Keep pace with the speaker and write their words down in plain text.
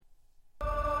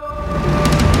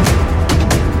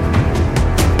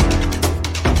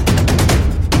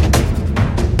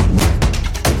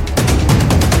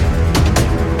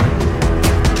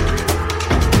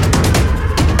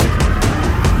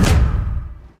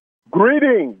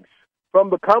Greetings from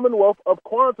the Commonwealth of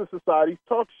Kwanza Society's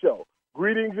talk show.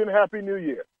 Greetings and Happy New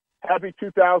Year. Happy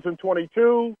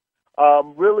 2022.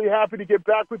 Really happy to get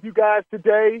back with you guys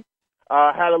today.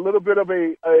 Had a little bit of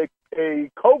a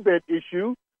COVID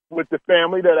issue with the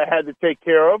family that I had to take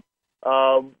care of.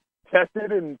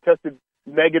 Tested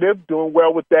negative, doing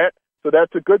well with that. So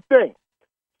that's a good thing.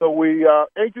 So we are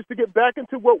anxious to get back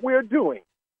into what we're doing.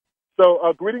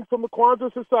 So greetings from the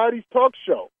Kwanza Society's talk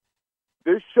show.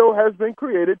 This show has been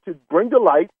created to bring to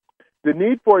light the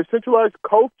need for a centralized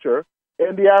culture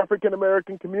in the African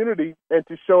American community and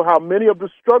to show how many of the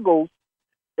struggles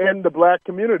in the Black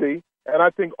community, and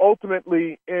I think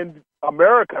ultimately in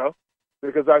America,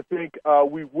 because I think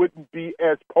we wouldn't be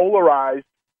as polarized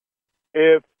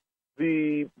if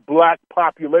the Black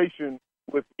population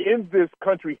within this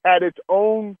country had its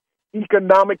own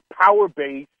economic power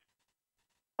base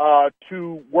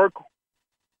to work,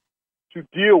 to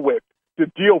deal with, to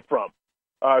deal from,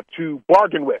 to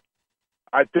bargain with.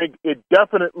 I think it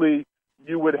definitely,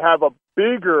 you would have a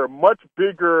bigger, much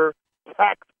bigger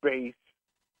tax base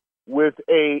with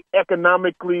a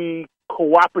economically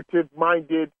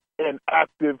cooperative-minded and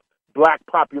active Black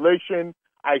population.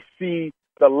 I see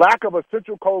the lack of a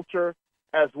central culture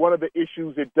as one of the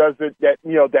issues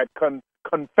that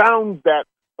confounds that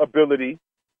ability,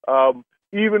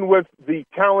 even with the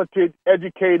talented,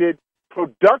 educated,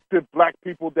 productive Black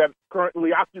people that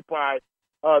currently occupy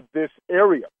this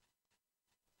area.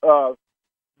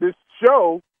 This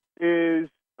show is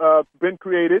been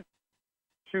created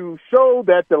to show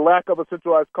that the lack of a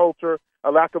centralized culture,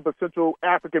 a lack of a central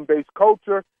African-based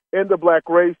culture in the Black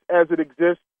race as it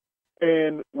exists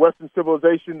in Western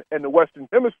civilization and the Western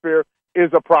Hemisphere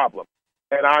is a problem.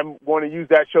 And I'm going to use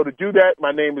that show to do that.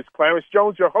 My name is Clarence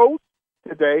Jones, your host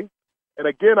today. And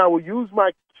again, I will use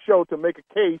my show to make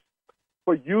a case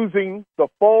for using the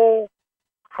fall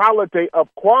holiday of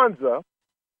Kwanza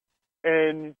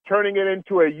and turning it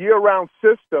into a year-round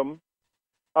system,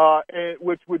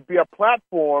 which would be a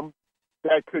platform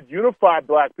that could unify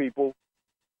Black people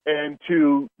and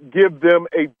to give them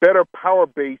a better power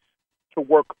base to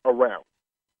work around.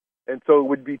 And so it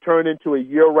would be turned into a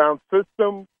year-round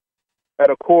system. And,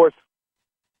 of course,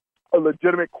 a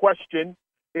legitimate question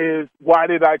is, why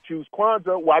did I choose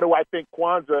Kwanza? Why do I think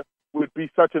Kwanza would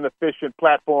be such an efficient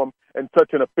platform and such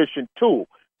an efficient tool?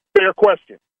 Fair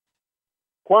question.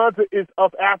 Kwanza is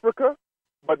of Africa,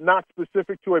 but not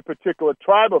specific to a particular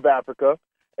tribe of Africa.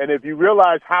 And if you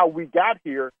realize how we got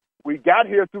here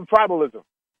through tribalism.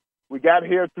 We got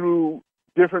here through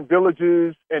different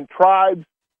villages and tribes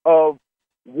of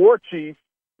war chiefs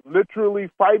literally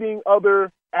fighting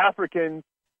other Africans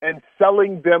and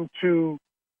selling them to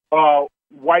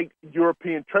white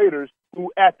European traders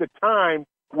who at the time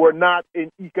were not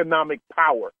in economic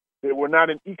power. They were not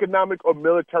in economic or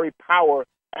military power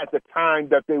at the time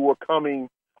that they were coming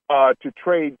to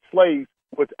trade slaves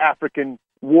with African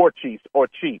war chiefs or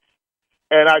chiefs.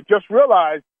 And I just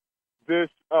realized this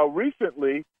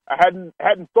recently. I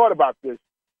hadn't thought about this.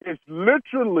 It's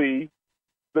literally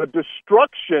the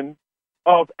destruction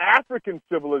of African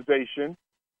civilization,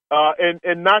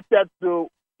 and not that the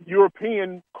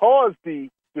European caused the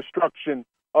destruction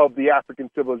of the African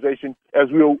civilization, as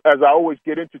I always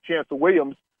get into Chancellor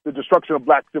Williams, the destruction of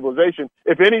Black civilization.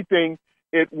 If anything,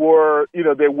 they were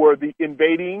the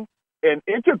invading and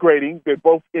integrating. They're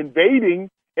both invading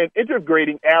and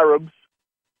integrating Arabs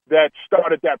that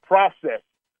started that process.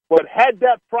 But had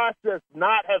that process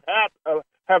not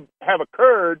have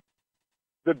occurred,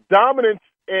 the dominance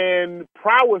and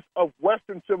prowess of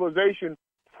Western civilization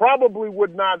probably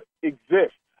would not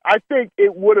exist. I think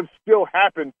it would have still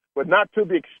happened, but not to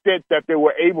the extent that they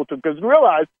were able to, because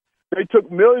realize they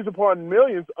took millions upon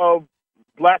millions of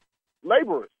Black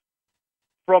laborers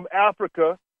from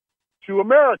Africa to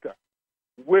America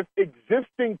with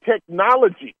existing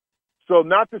technology. So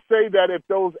not to say that if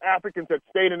those Africans had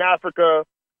stayed in Africa,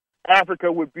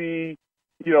 Africa would be,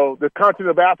 the continent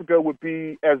of Africa would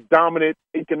be as dominant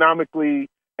economically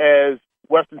as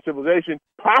Western civilization.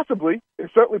 Possibly.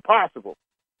 It's certainly possible.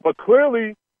 But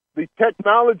clearly, the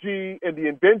technology and the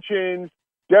inventions,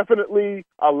 definitely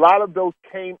a lot of those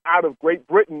came out of Great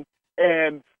Britain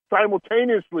and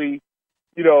simultaneously,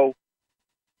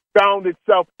 found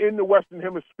itself in the Western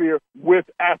Hemisphere with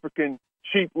African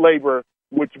cheap labor,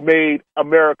 which made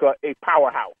America a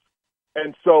powerhouse.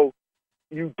 And so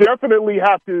you definitely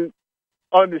have to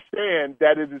understand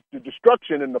that it is the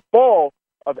destruction and the fall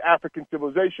of African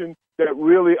civilization that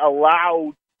really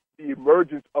allowed the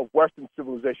emergence of Western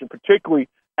civilization, particularly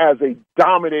as a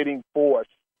dominating force.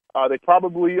 They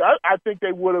probably, I think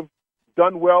they would have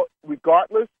done well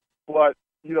regardless, but,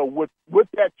 with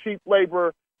that cheap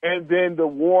labor and then the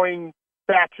warring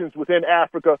factions within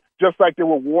Africa, just like there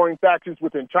were warring factions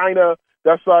within China,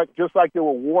 just like there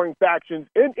were warring factions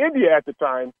in India at the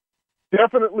time,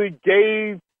 definitely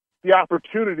gave the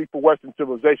opportunity for Western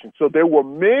civilization. So there were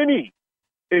many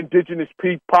indigenous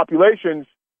populations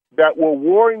that were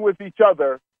warring with each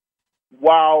other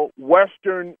while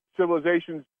Western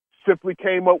civilizations simply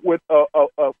came up with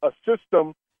a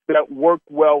system that worked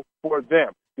well for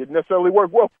them. Didn't necessarily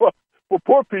work well for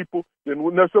poor people,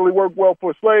 didn't necessarily work well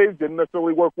for slaves, didn't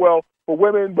necessarily work well for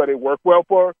women, but it worked well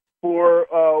for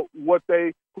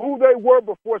who they were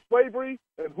before slavery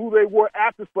and who they were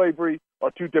after slavery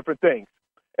are two different things.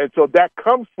 And so that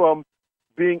comes from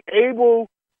being able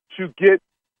to get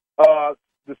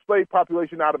the slave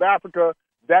population out of Africa.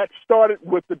 That started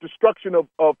with the destruction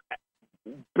of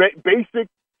basic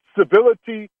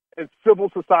civility and civil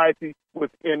society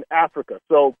within Africa.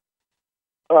 So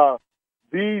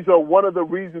these are one of the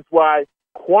reasons why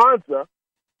Kwanza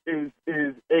is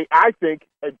I think,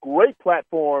 a great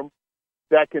platform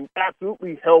that can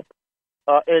absolutely help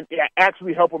and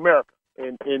actually help America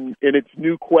in its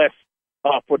new quest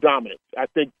for dominance. I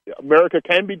think America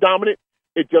can be dominant.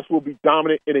 It just will be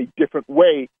dominant in a different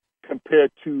way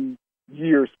compared to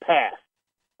years past.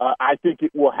 I think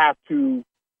it will have to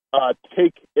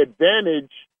take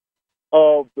advantage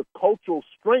of the cultural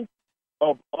strength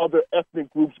of other ethnic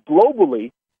groups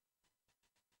globally,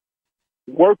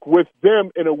 work with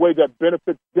them in a way that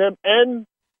benefits them and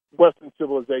Western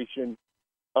civilization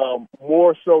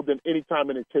more so than any time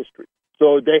in its history.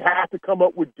 So they have to come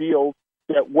up with deals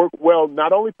that work well,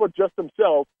 not only for just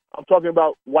themselves. I'm talking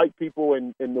about white people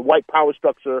and the white power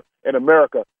structure in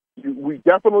America. We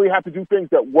definitely have to do things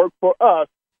that work for us,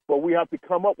 but we have to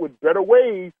come up with better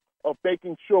ways of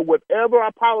making sure whatever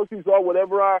our policies are,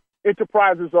 whatever our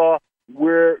enterprises are,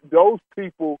 where those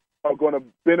people are going to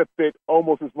benefit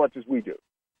almost as much as we do.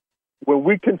 When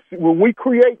we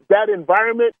create that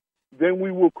environment, then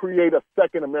we will create a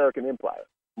second American empire,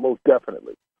 most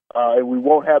definitely. And we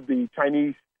won't have the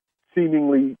Chinese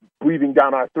seemingly breathing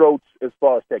down our throats as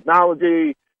far as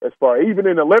technology, even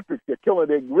in the Olympics, they're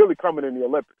really coming in the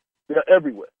Olympics. They're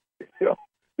everywhere. You know,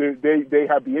 they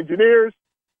have the engineers,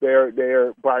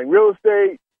 they're buying real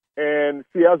estate, and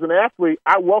see, as an athlete,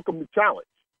 I welcome the challenge.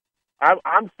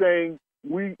 I'm saying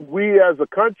we as a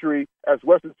country, as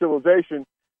Western civilization,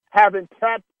 haven't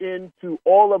tapped into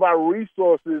all of our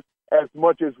resources as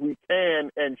much as we can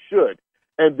and should.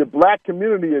 And the Black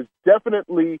community is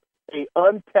definitely an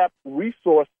untapped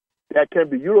resource that can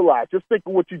be utilized. Just think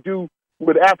of what you do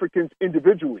with Africans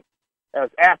individually, as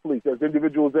athletes, as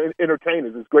individuals, and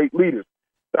entertainers, as great leaders.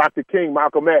 Dr. King,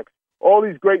 Malcolm X, all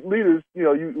these great leaders,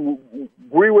 you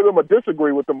agree with them or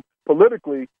disagree with them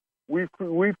politically, we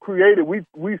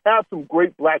have some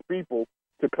great Black people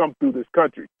to come through this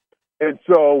country. And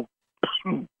so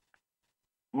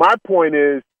my point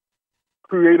is,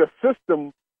 create a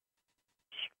system,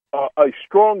 a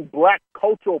strong Black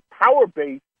cultural power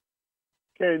base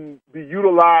can be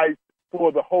utilized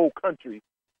for the whole country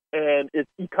and its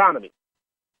economy,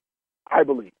 I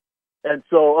believe. And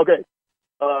so, okay,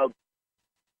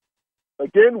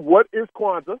 again, what is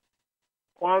Kwanza?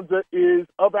 Kwanza is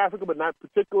of Africa, but not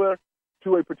particular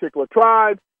to a particular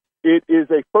tribe. It is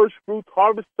a first fruits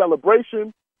harvest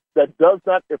celebration that does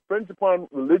not infringe upon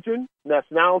religion,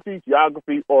 nationality,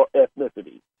 geography, or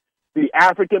ethnicity. The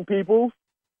African peoples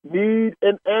need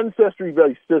an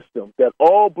ancestry-based system that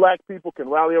all Black people can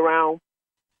rally around,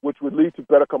 which would lead to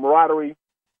better camaraderie,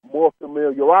 more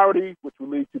familiarity, which would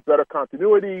lead to better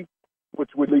continuity, which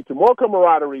would lead to more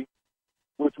camaraderie,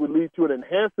 which would lead to an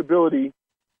enhanced ability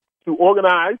to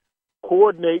organize,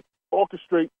 coordinate,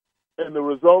 orchestrate, and the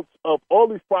results of all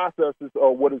these processes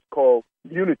are what is called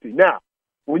unity. Now,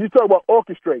 when you talk about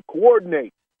orchestrate,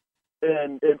 coordinate,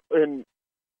 and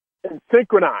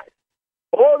synchronize,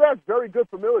 all that's very good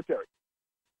for military.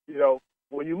 You know,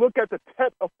 when you look at the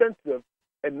Tet Offensive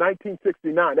in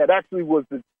 1969, that actually was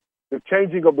the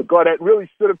changing of the guard. That really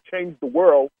should have changed the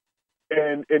world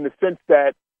in the sense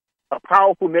that a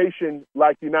powerful nation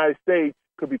like the United States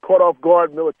could be caught off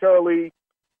guard militarily.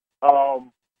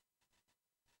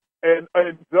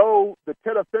 And though the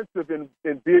Tet Offensive in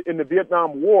the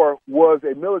Vietnam War was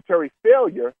a military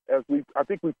failure, I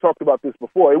think we've talked about this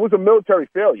before, it was a military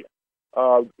failure.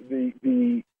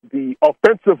 The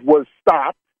offensive was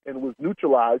stopped and was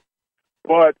neutralized,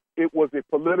 but it was a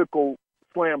political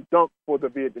slam dunk for the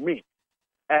Vietnamese.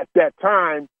 At that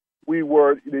time, we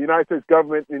were the United States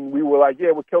government, and we were like,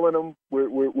 yeah, we're killing them.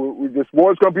 This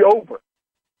war is going to be over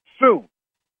soon.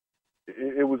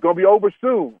 It was going to be over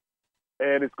soon.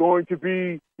 And it's going to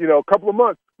be, a couple of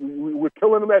months. We're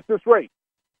killing them at this rate.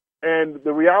 And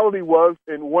the reality was,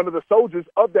 and one of the soldiers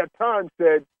of that time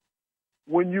said,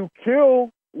 when you're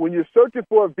searching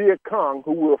for a Viet Cong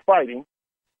who were fighting,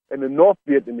 and the North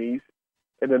Vietnamese,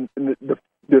 and then the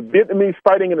Vietnamese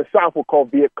fighting in the South were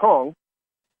called Viet Cong.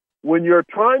 When you're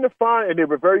trying to find, and they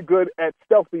were very good at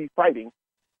stealthy fighting,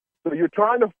 so you're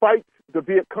trying to fight the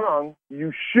Viet Cong,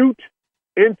 you shoot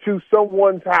into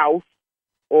someone's house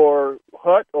or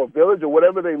hut or village or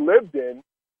whatever they lived in,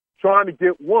 trying to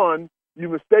get one, you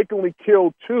mistakenly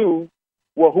kill two.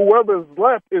 Well, whoever's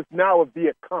left is now a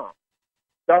Viet Cong.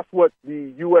 That's what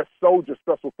the U.S. soldier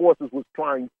special forces was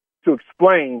trying to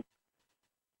explain.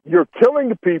 You're killing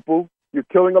the people, you're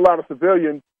killing a lot of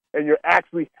civilians, and you're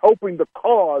actually helping the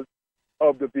cause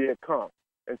of the Viet Cong.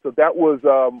 And so that was,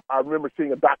 I remember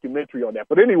seeing a documentary on that.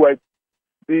 But anyway,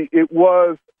 it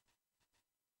was,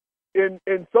 in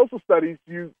social studies,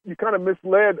 you kind of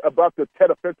misled about the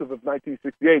Tet Offensive of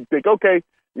 1968. You think, okay,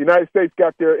 the United States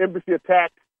got their embassy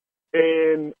attacked,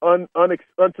 and an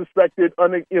unexpected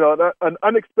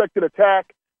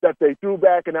attack that they threw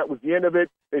back, and that was the end of it.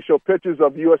 They show pictures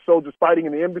of U.S. soldiers fighting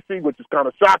in the embassy, which is kind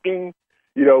of shocking.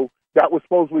 That was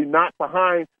supposedly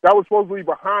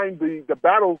behind the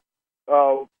battle,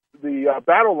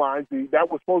 battle lines. That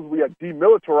was supposedly a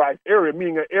demilitarized area,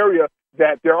 meaning an area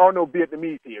that there are no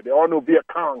Vietnamese here, there are no Viet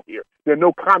Cong here, there are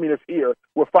no communists here.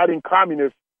 We're fighting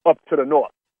communists up to the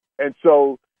north, and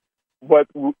so, but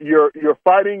you're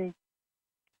fighting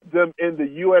them in the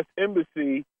U.S.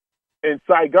 embassy in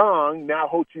Saigon, now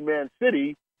Ho Chi Minh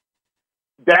City.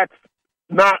 That's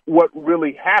not what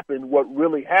really happened. What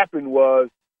really happened was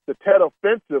the Tet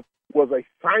Offensive was a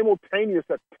simultaneous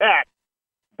attack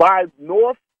by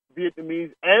North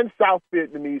Vietnamese and South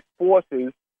Vietnamese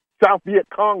forces, South Viet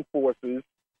Cong forces.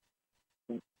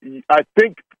 I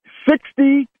think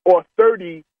 60 or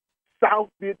 30 South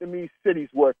Vietnamese cities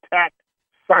were attacked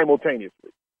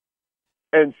simultaneously.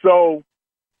 And so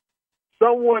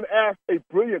someone asked a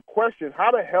brilliant question: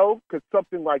 how the hell could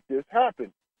something like this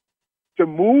happen? To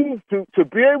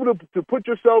be able to put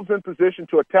yourselves in position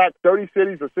to attack 30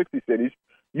 cities or 60 cities,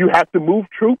 you have to move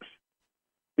troops,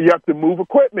 you have to move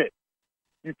equipment.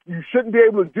 You shouldn't be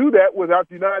able to do that without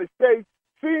the United States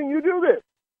seeing you do this.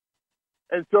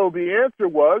 And so the answer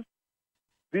was,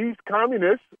 these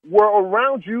communists were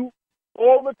around you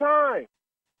all the time.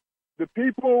 The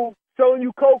people selling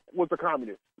you Coke was a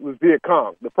communist, was Viet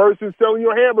Cong. The person selling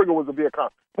you a hamburger was a Viet Cong.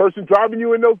 The person driving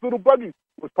you in those little buggies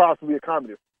was possibly a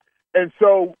communist. And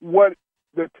so what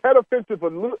the Tet Offensive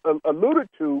alluded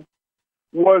to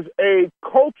was a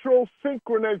cultural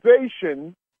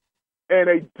synchronization and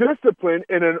a discipline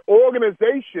and an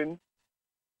organization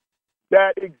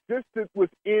that existed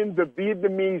within the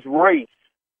Vietnamese race,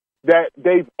 that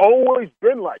they've always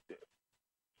been like this.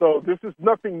 So this is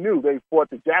nothing new. They fought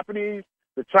the Japanese,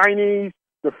 the Chinese,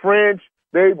 the French.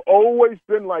 They've always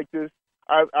been like this.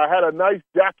 I had a nice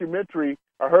documentary.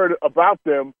 I heard about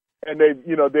them, and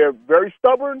they're very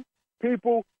stubborn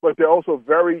people, but they're also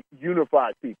very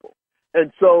unified people.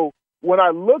 And so when I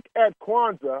look at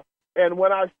Kwanza, and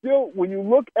when you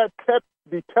look at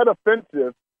the Tet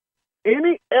Offensive,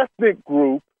 any ethnic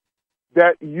group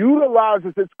that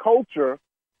utilizes its culture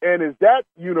and is that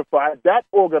unified, that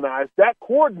organized, that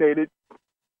coordinated,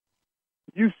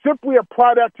 you simply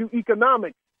apply that to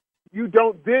economics. You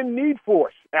don't then need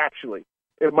force, actually,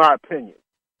 in my opinion.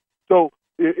 So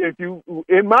if you,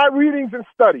 in my readings and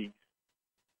studies,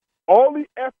 all the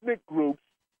ethnic groups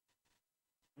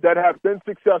that have been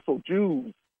successful,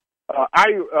 Jews,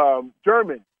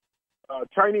 Germans,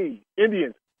 Chinese,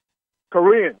 Indians,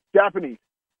 Koreans, Japanese,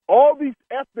 all these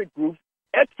ethnic groups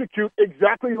execute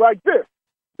exactly like this.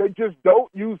 They just don't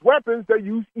use weapons, they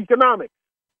use economics.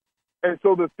 And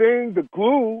so the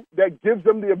glue that gives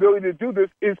them the ability to do this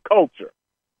is culture.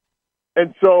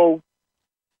 And so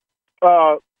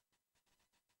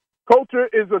culture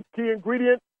is a key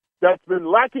ingredient that's been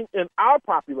lacking in our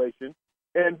population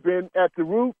and been at the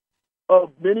root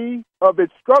of many of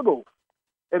its struggles.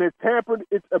 And it's hampered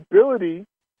its ability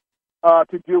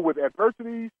to deal with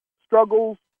adversities,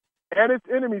 struggles, and its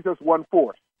enemies as one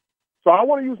force. So I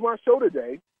want to use my show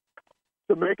today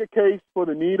to make a case for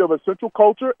the need of essential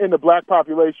culture in the Black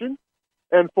population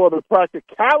and for the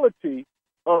practicality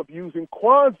of using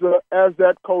Kwanza as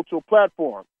that cultural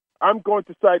platform. I'm going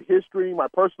to cite history, my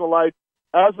personal life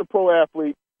as a pro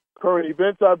athlete, current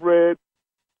events I've read,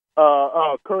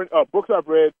 current books I've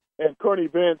read, and current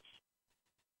events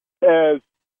as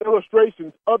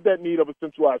illustrations of that need of a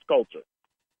centralized culture.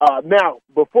 Now,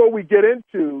 before we get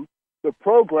into the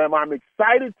program, I'm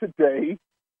excited today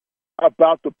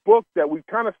about the book that we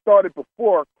kind of started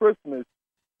before Christmas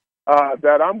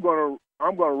that I'm going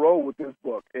I'm going to roll with this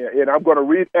book, and I'm going to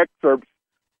read excerpts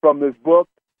from this book.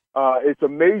 It's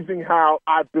amazing how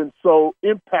I've been so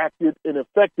impacted and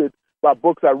affected by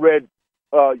books I read,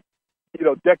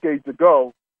 decades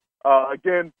ago.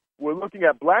 Again, we're looking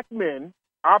at Black Men,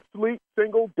 Obsolete,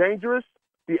 Single, Dangerous,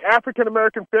 the African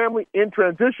American Family in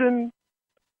Transition,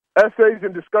 Essays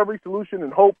in Discovery, Solution,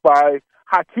 and Hope by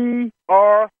Haki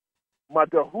R.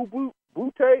 Madahubute.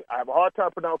 I have a hard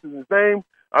time pronouncing his name.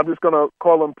 I'm just going to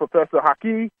call him Professor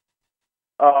Haki.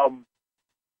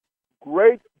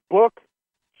 Great book.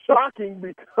 Shocking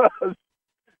because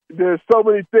there's so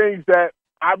many things that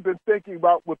I've been thinking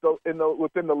about within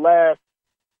the last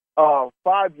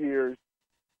 5 years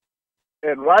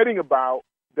and writing about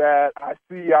that I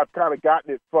see I've kind of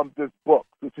gotten it from this book,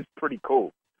 which is pretty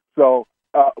cool. So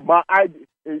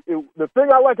the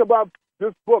thing I like about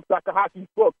this book, Dr. Haki's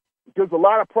book, gives a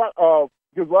lot of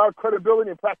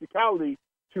credibility and practicality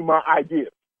to my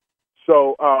ideas.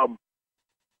 So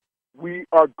we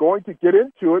are going to get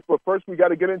into it, but first we got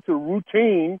to get into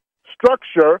routine,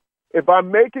 structure. If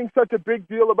I'm making such a big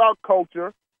deal about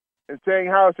culture and saying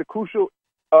how it's a crucial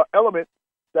element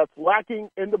that's lacking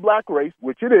in the Black race,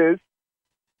 which it is,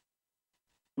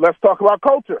 let's talk about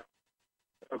culture.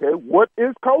 Okay, what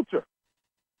is culture?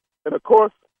 And of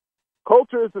course,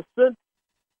 culture is a sense.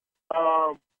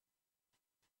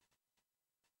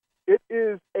 It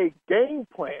is a game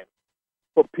plan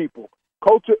for people.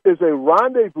 Culture is a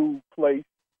rendezvous place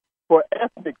for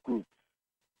ethnic groups.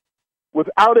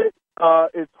 Without it,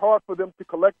 it's hard for them to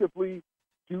collectively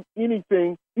do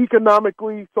anything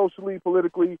economically, socially,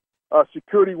 politically,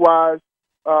 security-wise.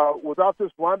 Without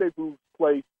this rendezvous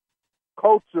place,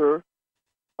 culture,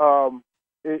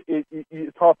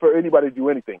 it's hard for anybody to do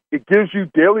anything. It gives you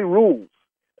daily rules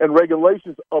and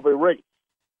regulations of a race.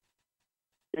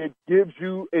 It's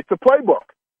a playbook.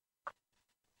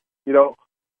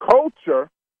 Culture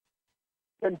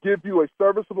can give you a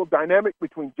serviceable dynamic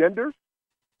between genders.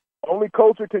 Only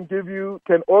culture can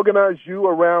organize you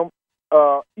around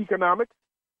economics.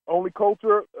 Only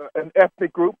culture, an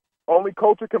ethnic group. Only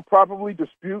culture can properly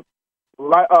distribute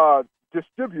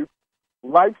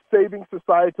life-saving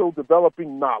societal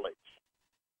developing knowledge.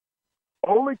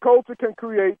 Only culture can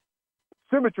create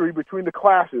symmetry between the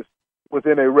classes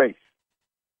within a race.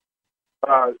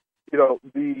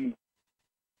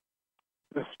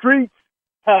 The streets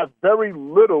have very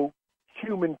little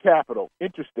human capital.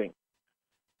 Interesting.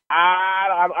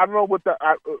 I don't know what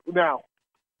now,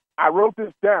 I wrote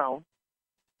this down.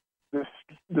 The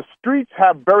streets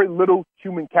have very little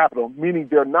human capital, meaning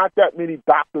there are not that many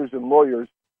doctors and lawyers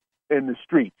in the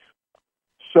streets.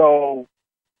 So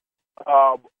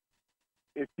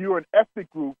if you're an ethnic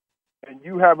group and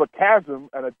you have a chasm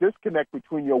and a disconnect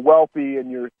between your wealthy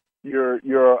and your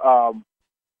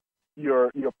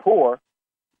poor,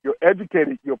 you're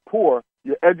educated, you're poor,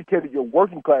 you're educated, you're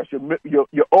working class,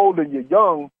 you're old and you're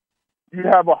young, you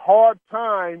have a hard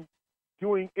time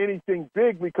doing anything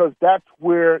big because that's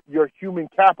where your human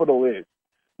capital is.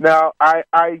 Now, I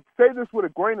say this with a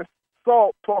grain of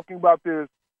salt, talking about there's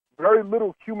very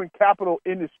little human capital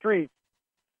in the streets.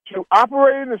 To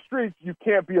operate in the streets, you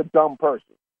can't be a dumb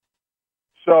person.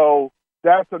 So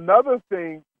that's another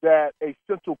thing that a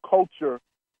centralized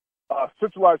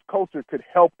culture could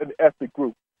help an ethnic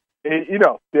group. And,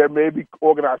 there may be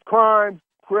organized crimes,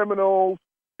 criminals.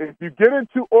 If you get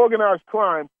into organized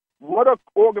crime, what are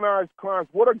organized crimes?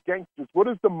 What are gangsters? What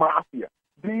is the mafia?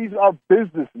 These are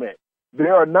businessmen. They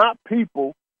are not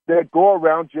people that go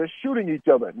around just shooting each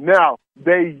other. Now,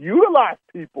 they utilize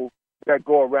people that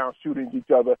go around shooting each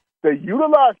other. They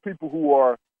utilize people who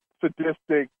are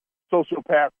sadistic,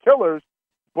 sociopath killers,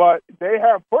 but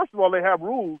first of all, they have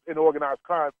rules in organized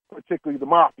crime, particularly the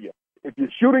mafia. If you're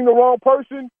shooting the wrong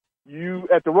person,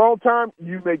 at the wrong time,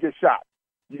 you may get shot.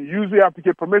 You usually have to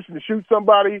get permission to shoot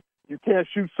somebody. You can't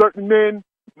shoot certain made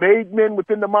men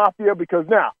within the mafia, because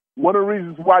now, one of the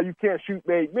reasons why you can't shoot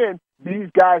made men,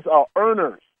 these guys are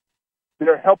earners.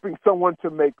 They're helping someone to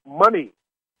make money.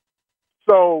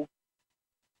 So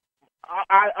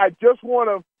I just want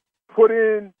to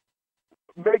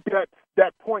make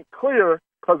that point clear,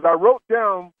 because I wrote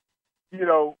down,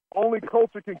 only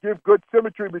culture can give good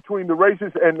symmetry between the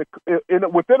races and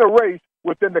within a race,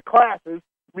 within the classes,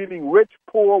 meaning rich,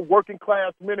 poor, working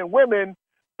class men and women.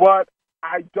 But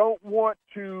I don't want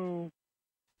to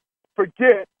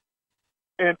forget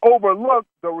and overlook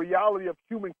the reality of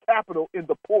human capital in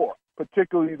the poor,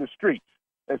 particularly the streets.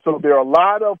 And so there are a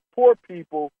lot of poor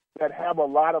people that have a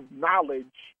lot of knowledge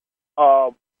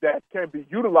that can be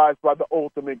utilized by the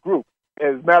ultimate group.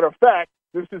 As a matter of fact,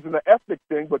 this isn't an ethnic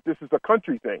thing, but this is a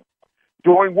country thing.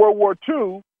 During World War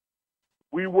II,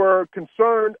 We were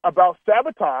concerned about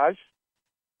sabotage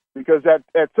because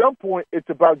at some point it's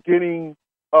about getting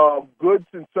goods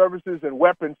and services and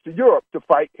weapons to Europe to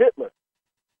fight Hitler.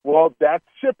 Well, that's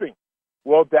shipping.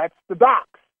 Well, that's the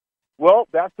docks. Well,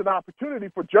 that's an opportunity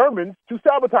for Germans to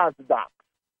sabotage the docks.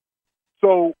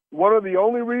 So one of the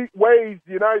only ways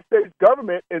the United States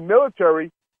government and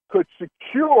military could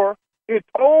secure its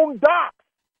own docks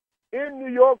in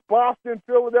New York, Boston,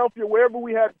 Philadelphia, wherever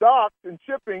we had docks and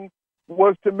shipping,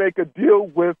 was to make a deal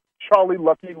with Charlie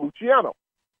Lucky Luciano,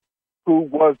 who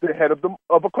was the head of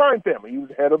a crime family. He was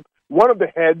one of the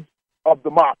heads of the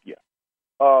mafia.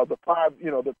 The five,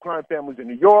 the crime families in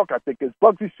New York, I think it's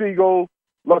Bugsy Siegel,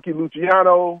 Lucky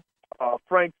Luciano,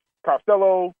 Frank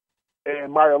Costello,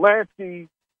 and Meyer Lansky.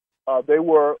 They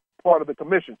were part of the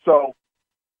commission. So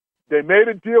they made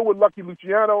a deal with Lucky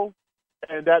Luciano,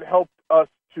 and that helped us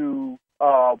to,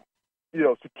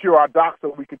 secure our docks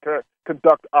so we could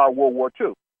conduct our World War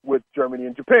II with Germany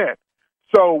and Japan.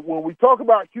 So when we talk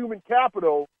about human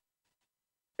capital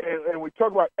and we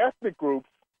talk about ethnic groups,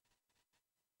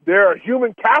 there are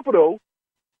human capital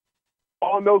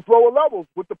on those lower levels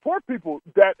with the poor people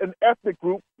that an ethnic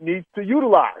group needs to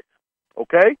utilize.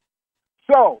 Okay?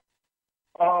 So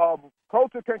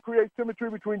culture can create symmetry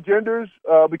between genders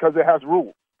because it has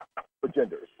rules for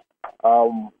genders.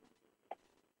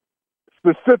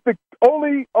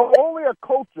 Only a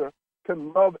culture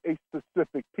can love a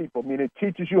specific people. I mean, it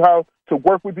teaches you how to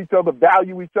work with each other,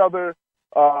 value each other.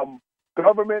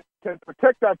 Government can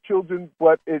protect our children,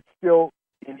 but it's still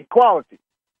inequality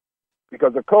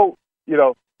because a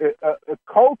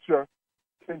culture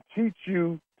can teach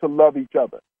you to love each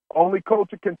other. Only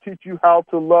culture can teach you how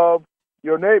to love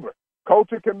your neighbor.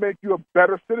 Culture can make you a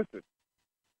better citizen.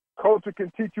 Culture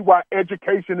can teach you why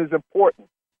education is important.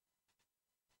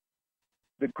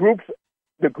 The groups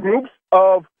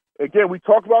of, again, we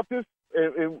talked about this,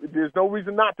 and there's no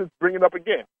reason not to bring it up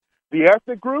again. The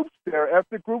ethnic groups, there are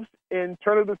ethnic groups in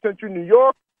turn of the century New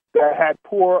York that had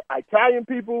poor Italian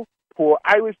people, poor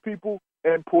Irish people,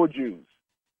 and poor Jews.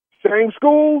 Same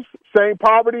schools, same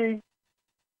poverty,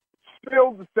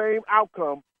 still the same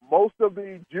outcome. Most of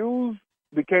the Jews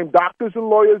became doctors and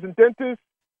lawyers and dentists.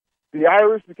 The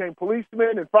Irish became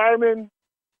policemen and firemen.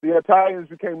 The Italians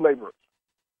became laborers.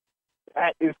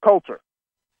 That is culture.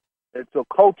 And so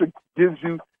culture gives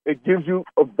you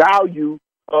a value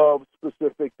of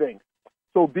specific things.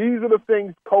 So these are the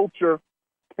things culture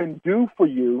can do for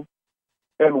you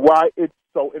and why it's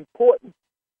so important.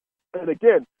 And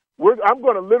again, I'm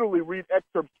going to literally read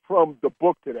excerpts from the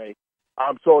book today.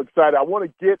 I'm so excited. I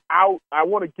want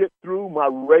to get through my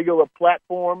regular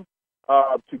platform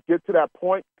to get to that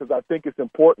point because I think it's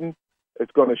important.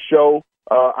 It's going to show.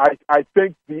 I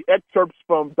think the excerpts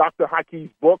from Dr. Haki's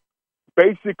book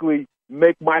basically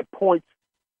make my points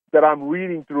that I'm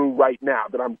reading through right now,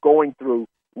 that I'm going through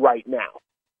right now.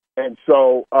 And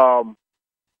so I'm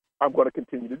going to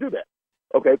continue to do that.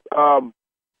 Okay.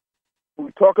 When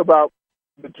we talk about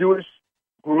the Jewish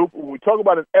group, when we talk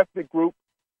about an ethnic group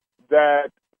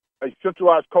that a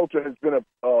centralized culture has been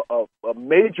a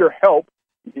major help,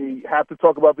 you have to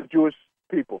talk about the Jewish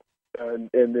people and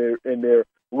their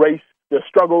race, their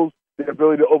struggles, their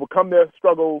ability to overcome their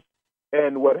struggles,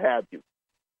 and what have you.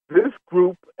 This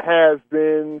group has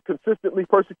been consistently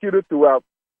persecuted throughout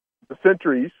the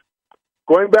centuries.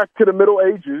 Going back to the Middle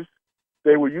Ages,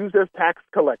 they were used as tax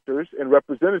collectors and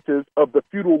representatives of the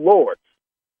feudal lords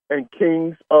and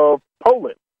kings of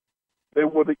Poland. They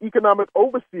were the economic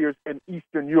overseers in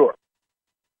Eastern Europe.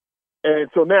 And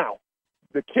so now,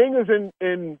 the king is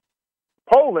in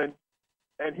Poland,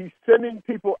 and he's sending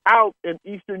people out in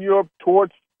Eastern Europe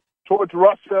towards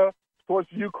Russia,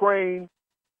 towards Ukraine,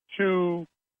 to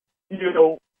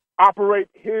operate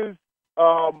his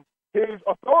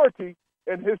authority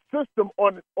and his system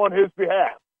on his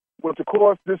behalf. Which, of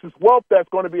course, this is wealth that's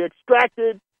going to be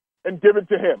extracted and given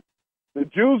to him. The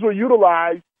Jews were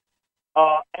utilized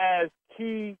as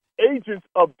key agents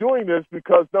of doing this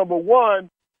because, number one,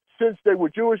 since they were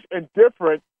Jewish and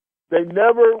different, they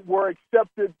never were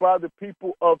accepted by the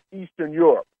people of Eastern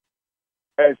Europe.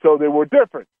 And so they were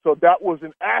different. So that was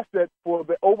an asset for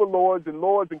the overlords and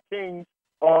lords and kings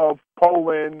of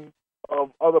Poland,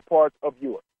 of other parts of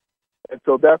Europe. And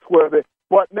so that's where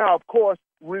but now, of course,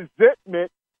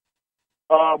 resentment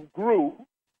grew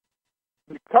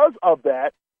because of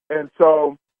that. And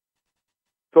so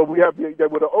we have they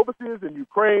were the overseers in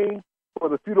Ukraine for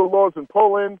the feudal lords in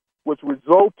Poland, which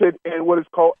resulted in what is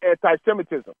called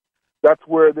anti-Semitism. That's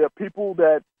where there are people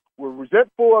that were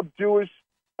resentful of Jewish,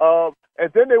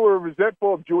 and then they were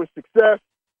resentful of Jewish success,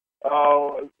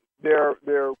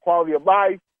 their quality of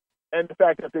life, and the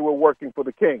fact that they were working for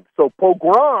the king. So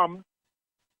pogroms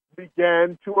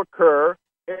began to occur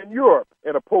in Europe.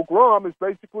 And a pogrom is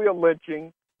basically a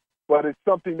lynching, but it's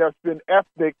something that's been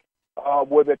ethnic,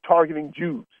 where they're targeting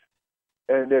Jews.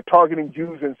 And they're targeting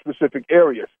Jews in specific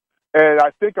areas. And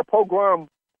I think a pogrom,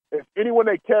 if anyone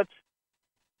they catch,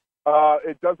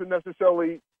 it doesn't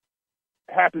necessarily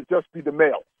have to just be the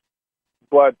males,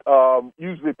 but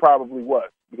usually probably was,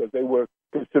 because they were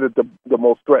considered the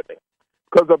most threatening.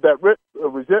 Because of that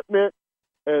resentment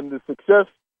and the success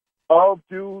of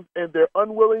Jews and their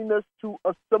unwillingness to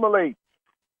assimilate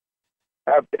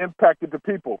have impacted the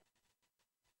people.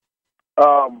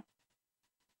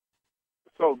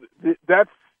 So that's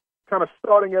kind of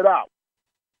starting it out.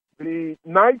 The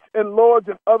knights and lords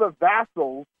and other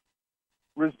vassals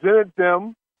resented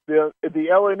them. The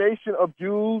alienation of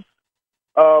Jews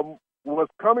was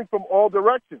coming from all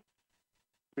directions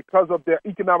because of their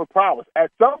economic prowess.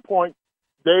 At some point,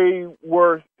 they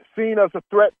were seen as a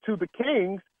threat to the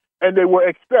kings, and they were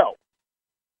expelled.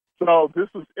 So this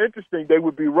was interesting. They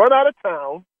would be run out of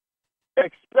town,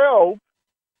 expelled,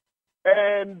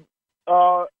 and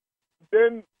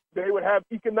then they would have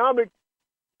economic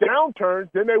downturns.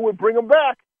 Then they would bring them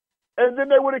back, and then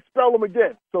they would expel them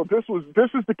again. So this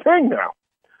is the king now.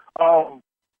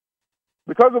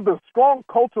 Because of the strong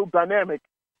cultural dynamic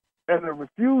and the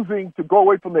refusing to go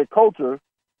away from their culture,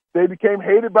 they became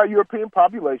hated by European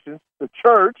populations, the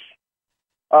church,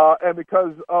 and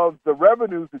because of the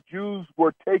revenues the Jews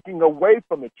were taking away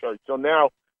from the church. So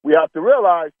now we have to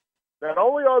realize not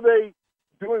only are they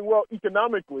doing well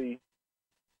economically,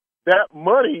 that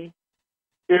money,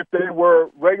 if they were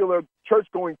regular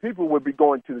church-going people, would be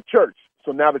going to the church.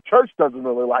 So now the church doesn't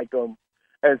really like them.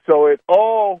 And so it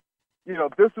all,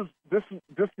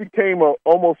 this became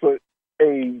almost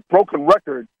a broken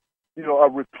record, a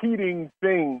repeating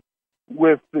thing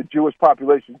with the Jewish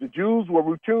population. The Jews were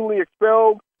routinely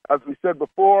expelled, as we said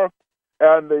before,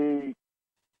 and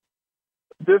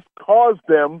this caused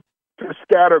them to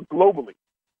scatter globally.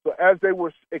 So as they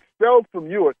were expelled from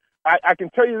Europe, I can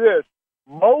tell you this,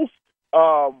 most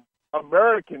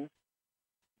Americans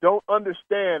don't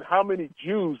understand how many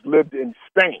Jews lived in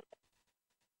Spain.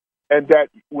 And that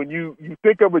when you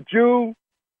think of a Jew,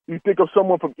 you think of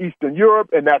someone from Eastern Europe,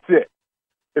 and that's it.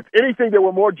 If anything, there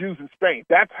were more Jews in Spain.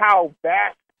 That's how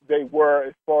vast they were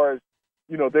as far as,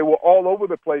 they were all over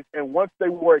the place. And once they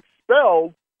were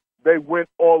expelled, they went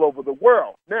all over the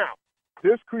world. Now,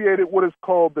 this created what is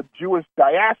called the Jewish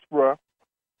diaspora,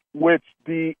 which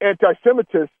the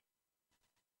anti-Semitists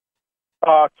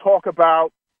talk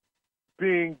about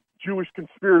being Jewish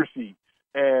conspiracies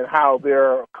and how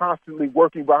they're constantly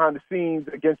working behind the scenes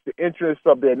against the interests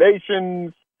of their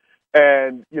nations.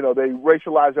 And, they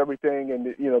racialize everything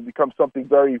and, become something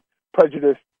very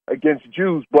prejudiced against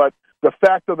Jews. But the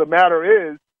fact of the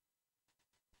matter is,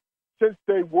 since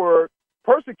they were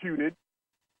persecuted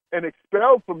and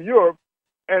expelled from Europe,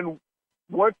 and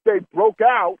once they broke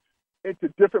out into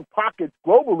different pockets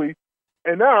globally,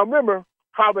 and now remember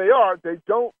how they are, they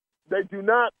do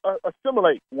not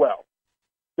assimilate well.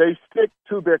 They stick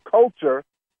to their culture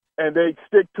and they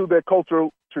stick to their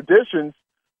cultural traditions.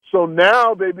 So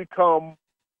now they become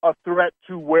a threat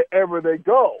to wherever they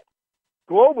go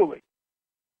globally.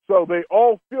 So they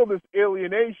all feel this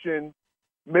alienation,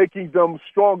 making them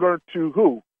stronger to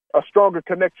who? A stronger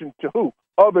connection to who?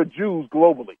 Other Jews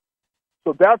globally.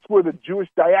 So that's where the Jewish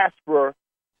diaspora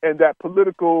and that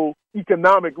political,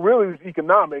 economic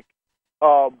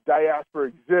diaspora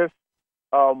exists.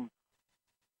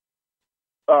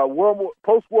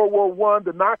 Post-World War I,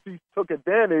 the Nazis took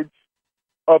advantage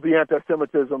of the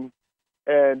anti-Semitism,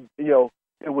 and,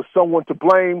 it was someone to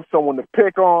blame, someone to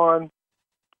pick on.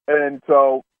 And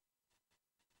so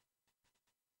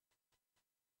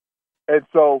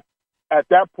at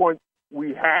that point,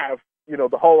 we have,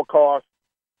 the Holocaust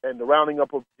and the rounding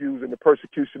up of Jews and the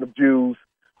persecution of Jews.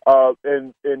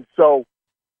 And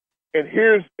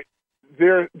here's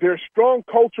their strong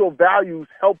cultural values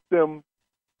help them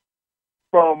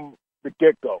from the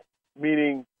get-go,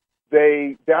 meaning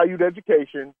they valued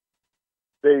education,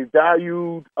 they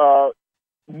valued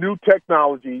new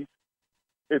technologies.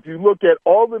 If you look at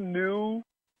all the new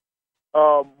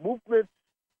movements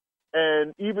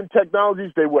and even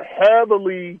technologies, they were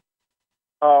heavily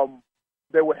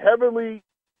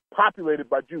populated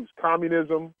by Jews.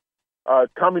 Communism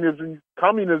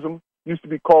used to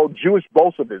be called Jewish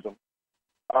Bolshevism.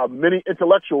 Many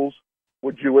intellectuals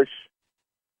were Jewish.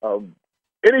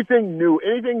 Anything new,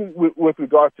 anything with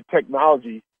regards to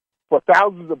technology, for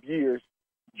thousands of years,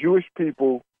 Jewish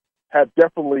people have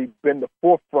definitely been the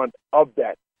forefront of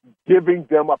that giving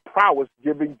them a prowess,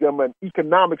 giving them an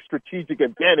economic strategic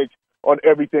advantage on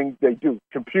everything they do.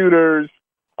 Computers,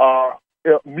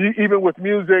 even with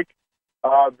music,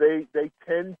 they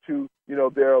tend to,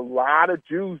 there are a lot of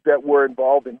Jews that were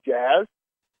involved in jazz.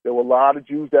 There were a lot of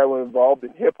Jews that were involved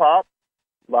in hip hop.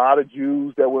 A lot of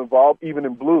Jews that were involved even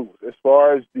in blues. As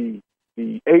far as the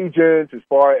agents, as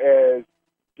far as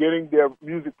getting their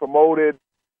music promoted,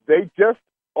 they just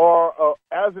are,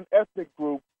 as an ethnic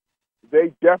group,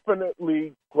 they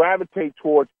definitely gravitate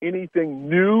towards anything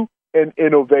new and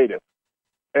innovative.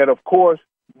 And of course,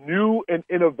 new and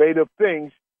innovative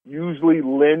things usually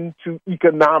lend to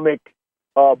economic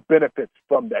benefits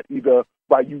from that, either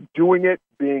by you doing it,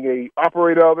 being an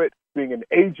operator of it, being an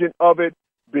agent of it,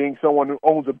 being someone who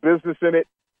owns a business in it.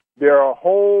 There are a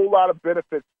whole lot of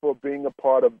benefits for being a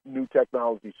part of new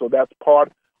technology. So that's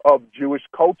part of Jewish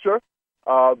culture.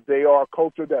 They are a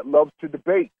culture that loves to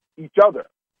debate each other.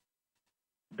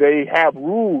 They have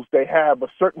rules. They have a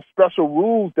certain special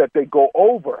rules that they go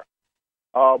over.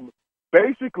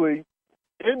 Basically,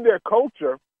 in their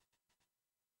culture,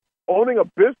 owning a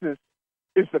business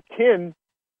is akin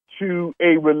to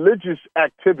a religious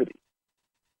activity.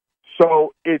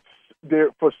 So it's there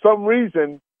for some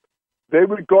reason. They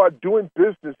regard doing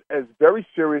business as very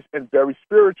serious and very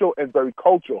spiritual and very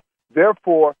cultural.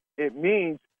 Therefore, it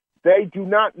means they do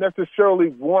not necessarily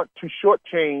want to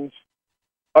shortchange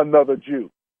another Jew.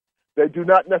 They do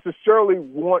not necessarily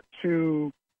want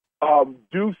to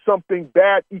do something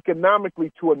bad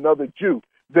economically to another Jew.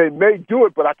 They may do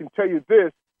it, but I can tell you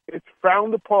this, it's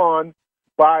frowned upon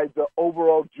by the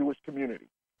overall Jewish community.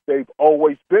 They've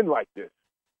always been like this.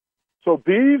 So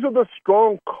these are the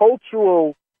strong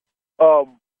cultural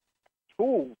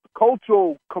tools,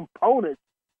 cultural components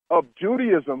of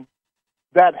Judaism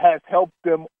that has helped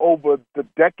them over the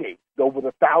decades, over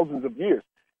the thousands of years.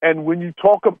 And when you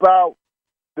talk about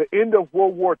the end of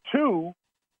World War II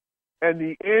and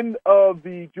the end of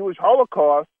the Jewish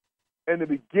Holocaust and the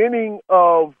beginning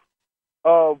of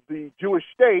the Jewish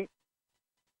state,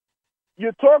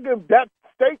 you're talking that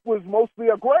state was mostly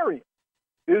agrarian.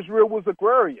 Israel was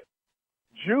agrarian.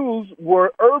 Jews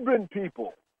were urban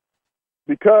people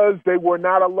because they were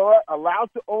not allowed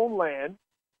to own land.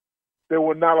 They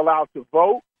were not allowed to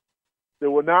vote. They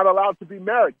were not allowed to be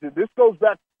married. This goes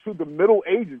back to the Middle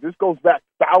Ages. This goes back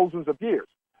thousands of years.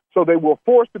 So they were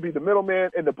forced to be the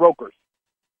middleman and the brokers.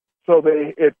 So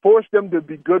it forced them to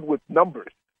be good with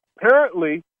numbers.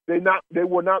 Apparently, they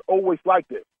were not always like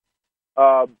this.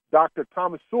 Dr.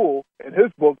 Thomas Sewell, in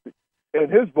his books,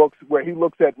 where he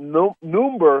looks at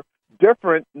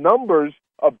different numbers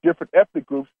of different ethnic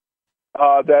groups,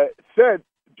 that said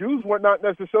Jews were not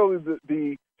necessarily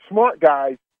the smart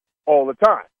guys all the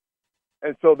time.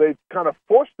 And so they kind of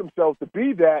forced themselves to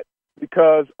be that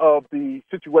because of the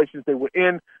situations they were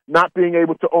in, not being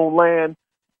able to own land,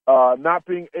 not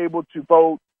being able to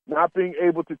vote, not being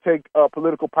able to take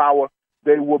political power.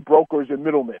 They were brokers and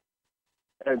middlemen.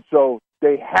 And so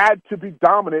they had to be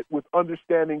dominant with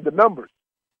understanding the numbers.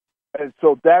 And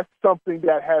so that's something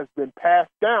that has been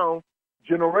passed down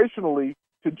generationally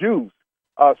to Jews.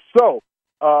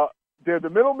 They're the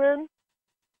middlemen,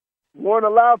 weren't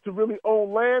allowed to really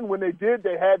own land. When they did,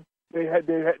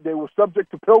 they were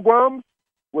subject to pogroms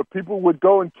where people would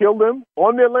go and kill them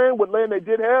on their land. What land they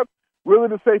did have, really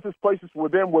the safest places for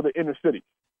them were the inner cities,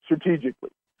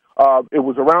 strategically. It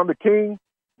was around the king.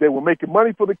 They were making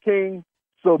money for the king,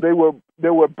 so there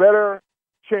were better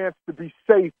chance to be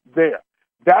safe there.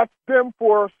 That's them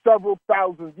for several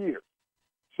thousand years.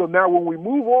 So now when we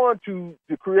move on to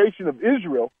the creation of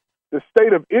Israel, the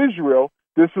state of Israel,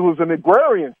 this was an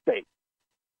agrarian state.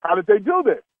 How did they do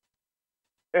this?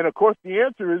 And of course, the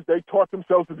answer is they taught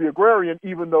themselves to be agrarian,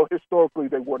 even though historically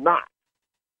they were not.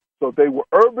 So they were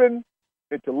urban,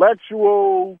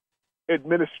 intellectual,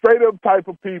 administrative type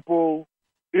of people.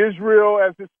 Israel,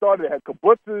 as it started, had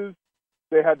kibbutzes.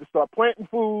 They had to start planting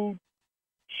food,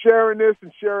 sharing this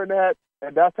and sharing that,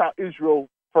 and that's how Israel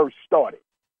first started.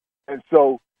 And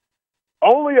so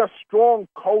only a strong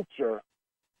culture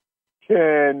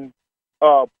can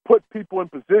put people in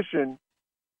position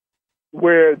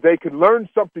where they can learn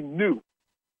something new.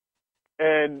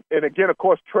 And again, of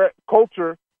course,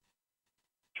 culture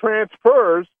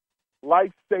transfers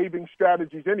life-saving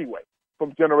strategies anyway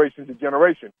from generation to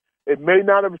generation. It may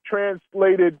not have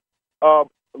translated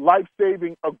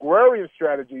life-saving agrarian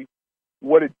strategy.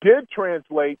 What it did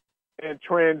translate and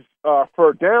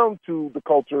transfer down to the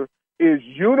culture is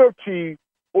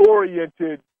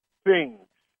unity-oriented things,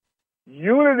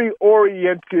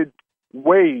 unity-oriented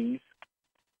ways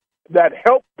that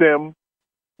help them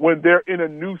when they're in a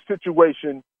new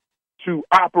situation to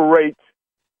operate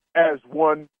as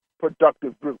one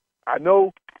productive group. I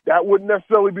know that wouldn't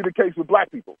necessarily be the case with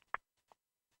black people.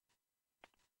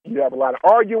 You have a lot of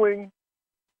arguing.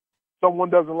 Someone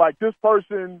doesn't like this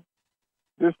person.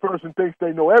 This person thinks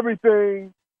they know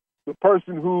everything. The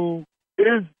person who's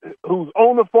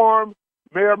on the farm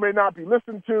may or may not be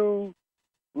listened to.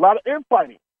 A lot of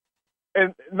infighting.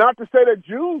 And not to say that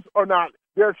Jews are not.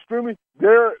 They're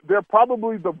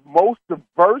probably the most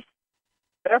diverse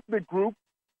ethnic group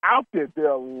out there.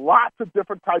 There are lots of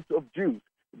different types of Jews.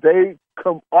 They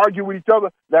come argue with each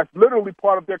other. That's literally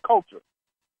part of their culture.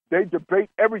 They debate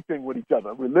everything with each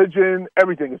other. Religion,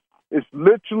 everything. It's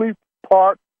literally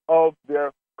part of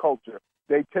their culture.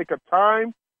 They take a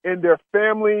time in their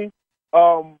family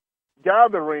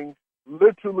gatherings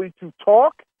literally to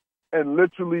talk and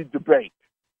literally debate.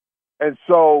 And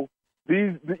so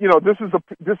this is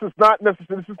not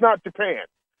Japan.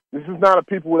 This is not a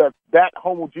people that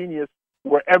homogeneous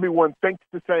where everyone thinks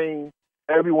the same,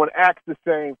 everyone acts the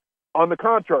same. On the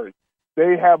contrary,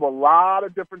 they have a lot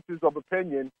of differences of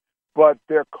opinion, but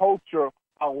their culture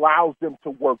allows them to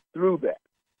work through that.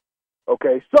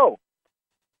 Okay, so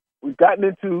we've gotten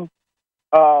into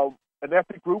an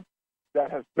ethnic group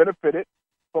that has benefited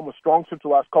from a strong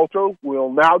centralized culture.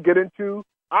 We'll now get into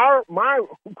my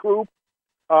group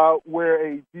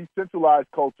where a decentralized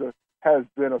culture has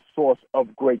been a source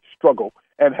of great struggle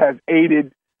and has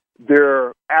aided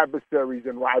their adversaries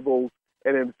and rivals,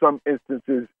 and in some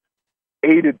instances,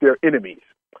 aided their enemies.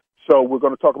 So we're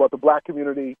going to talk about the black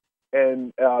community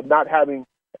and how not having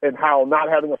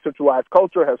a centralized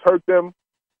culture has hurt them.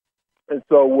 And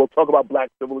so we'll talk about black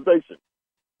civilization.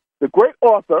 The great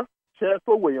author,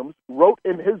 Chancellor Williams, wrote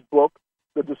in his book,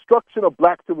 The Destruction of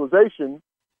Black Civilization,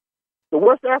 the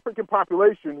West African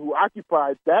population who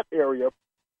occupied that area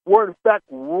were in fact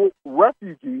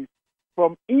refugees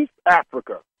from East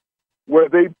Africa, where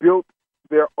they built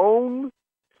their own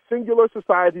singular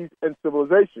societies and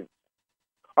civilizations.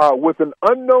 With an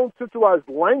unknown centralized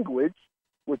language,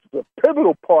 which is a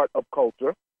pivotal part of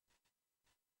culture,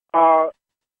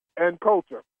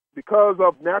 because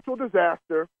of natural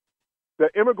disaster, the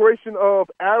immigration of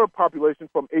Arab population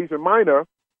from Asia Minor,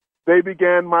 they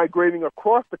began migrating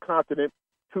across the continent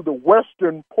to the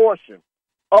western portion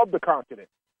of the continent.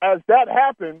 As that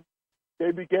happened,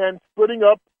 they began splitting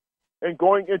up and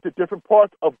going into different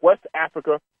parts of West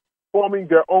Africa, forming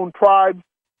their own tribes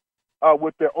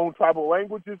with their own tribal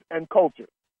languages and cultures.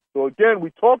 So again,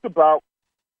 we talked about,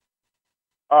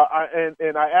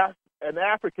 and I asked an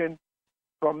African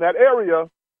from that area,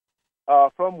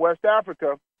 from West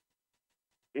Africa,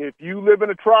 if you live in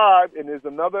a tribe and there's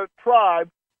another tribe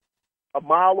a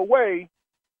mile away,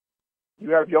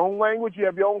 you have your own language, you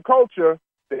have your own culture.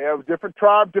 They have different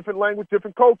tribe, different language,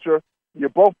 different culture. You're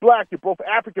both black, you're both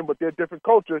African, but they're different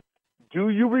cultures. Do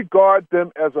you regard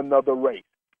them as another race?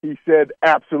 He said,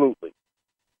 absolutely.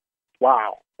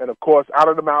 Wow. And of course, out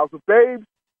of the mouths of babes,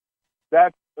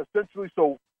 that's essentially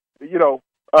so,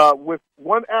 with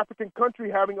one African country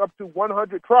having up to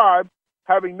 100 tribes,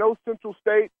 having no central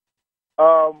state,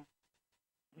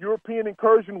 European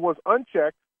incursion was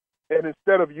unchecked, and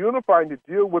instead of unifying to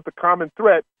deal with the common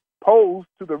threat posed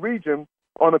to the region,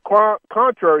 on the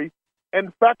contrary,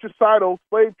 and fratricidal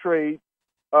slave trade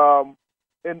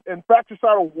and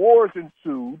fratricidal wars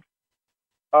ensued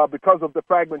because of the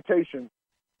fragmentation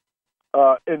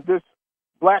in this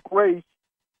black race.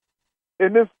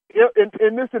 In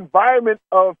this environment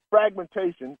of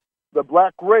fragmentation, the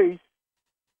black race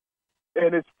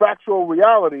and its factual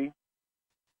reality,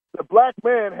 the black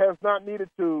man has not needed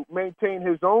to maintain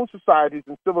his own societies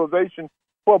and civilization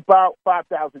for about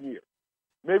 5,000 years.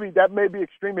 Maybe that may be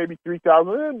extreme, maybe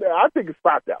 3,000. I think it's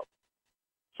 5,000.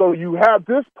 So you have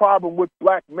this problem with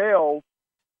black males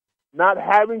not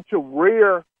having to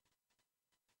rear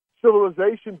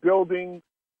civilization building,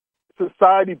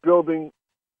 society building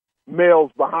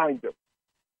males behind them.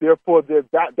 Therefore,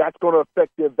 that's going to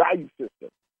affect their value system.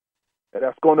 And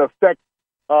that's going to affect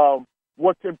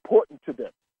what's important to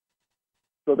them.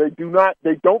 So they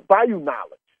don't value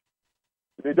knowledge.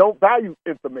 They don't value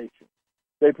information.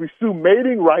 They pursue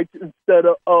mating rights instead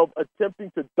of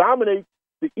attempting to dominate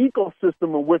the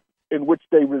ecosystem in which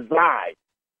they reside.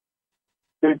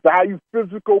 They value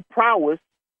physical prowess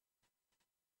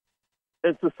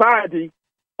in society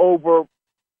over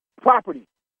property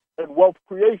and wealth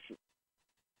creation.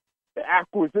 The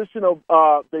acquisition of,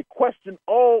 they question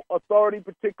all authority,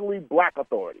 particularly black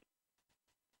authority.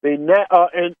 They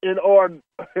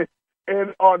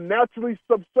are naturally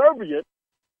subservient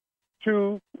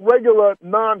to regular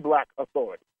non-black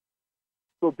authority.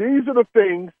 So these are the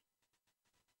things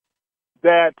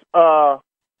that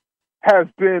has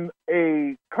been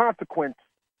a consequence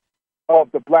of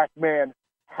the black man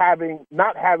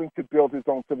not having to build his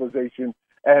own civilization.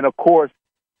 And of course,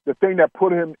 the thing that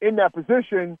put him in that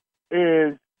position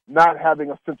is not having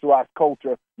a centralized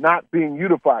culture, not being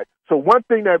unified. So one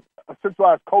thing that a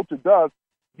centralized culture does,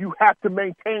 you have to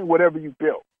maintain whatever you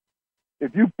build.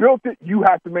 If you built it, you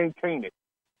have to maintain it.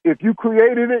 If you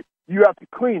created it, you have to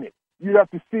clean it. You have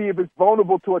to see if it's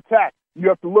vulnerable to attack. You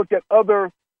have to look at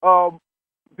other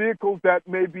vehicles that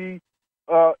may be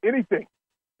anything.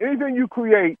 Anything you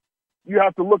create, you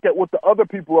have to look at what the other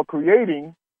people are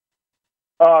creating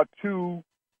to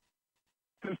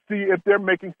see if they're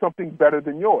making something better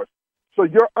than yours. So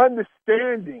your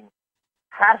understanding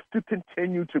has to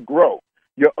continue to grow.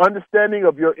 Your understanding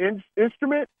of your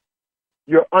instrument,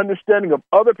 your understanding of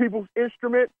other people's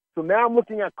instrument. So now I'm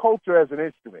looking at culture as an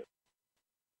instrument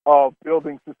of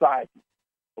building society.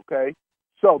 Okay?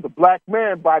 So the black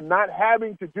man, by not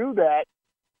having to do that,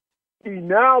 he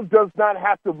now does not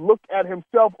have to look at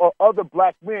himself or other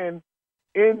black men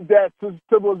in that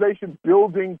civilization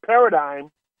building paradigm.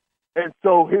 And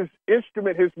so his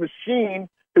instrument, his machine,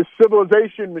 his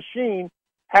civilization machine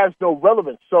has no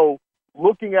relevance. So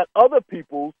looking at other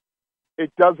people's,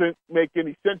 it doesn't make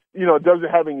any sense. It doesn't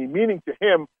have any meaning to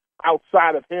him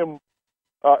outside of him.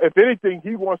 If anything,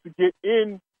 he wants to get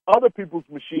in other people's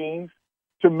machines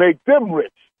to make them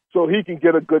rich so he can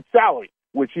get a good salary,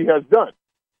 which he has done.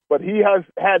 But he has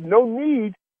had no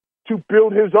need to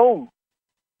build his own.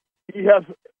 He has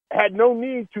had no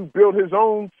need to build his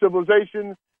own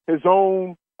civilization, his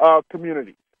own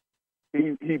community.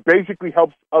 He basically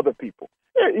helps other people.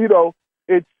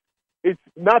 It's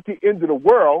not the end of the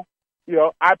world.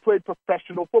 I played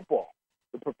professional football.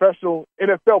 The professional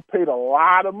NFL paid a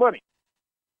lot of money.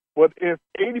 But if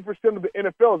 80% of the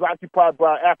NFL is occupied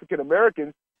by African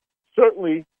Americans,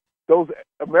 certainly those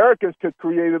Americans could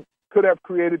have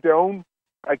created their own,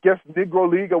 I guess,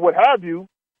 Negro League or what have you,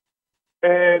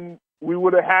 and we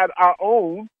would have had our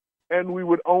own, and we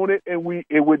would own it, and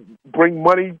it would bring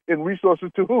money and resources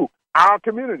to who? Our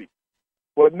community.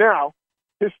 But now,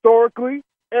 historically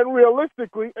and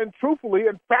realistically and truthfully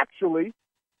and factually,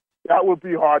 that would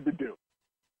be hard to do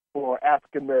for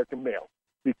African American males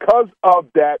because of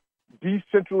that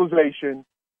decentralization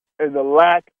and the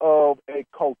lack of a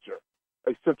culture,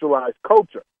 a centralized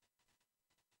culture.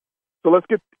 So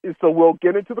we'll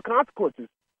get into the consequences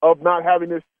of not having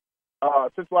this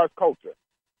centralized culture.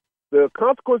 The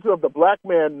consequences of the black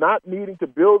man not needing to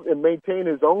build and maintain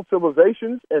his own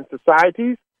civilizations and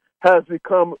societies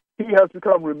he has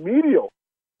become remedial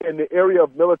in the area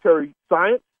of military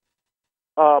science,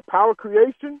 power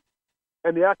creation,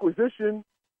 and the acquisition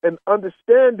and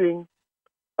understanding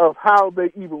of how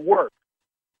they even work,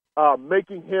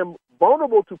 making him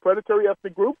vulnerable to predatory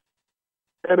ethnic groups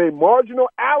and a marginal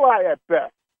ally at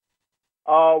best.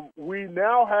 We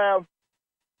now have,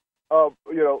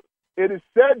 it is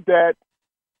said that,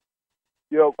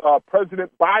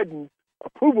 President Biden's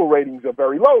approval ratings are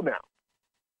very low now.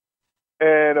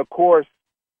 And of course,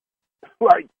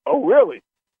 oh, really?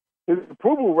 His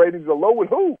approval ratings are low with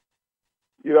who?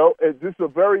 This is a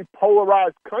very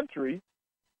polarized country.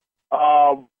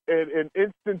 In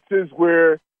instances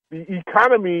where the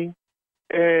economy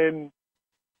and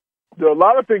there are a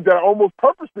lot of things that are almost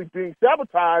purposely being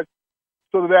sabotaged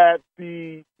so that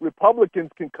the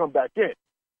Republicans can come back in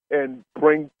and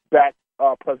bring back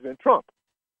President Trump.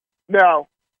 Now,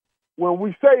 when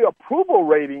we say approval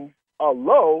ratings are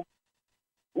low,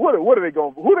 what are they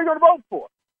going? Who are they going to vote for?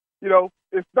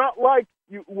 It's not like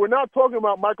we're not talking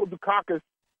about Michael Dukakis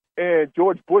and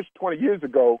George Bush 20 years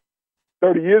ago,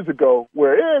 30 years ago,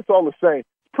 where it's all the same.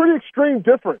 It's pretty extreme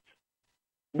difference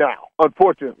now,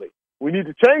 unfortunately. We need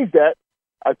to change that.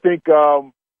 I think,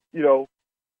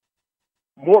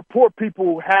 more poor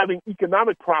people having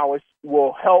economic prowess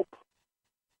will help.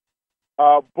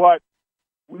 But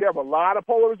we have a lot of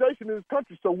polarization in this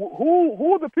country. So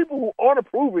who are the people who aren't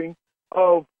approving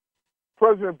of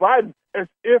President Biden as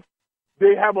if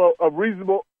they have a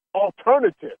reasonable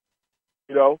alternative,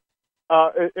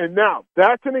 and now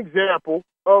that's an example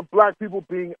of black people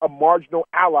being a marginal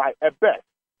ally at best.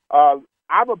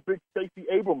 I'm a big Stacey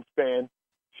Abrams fan.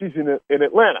 She's in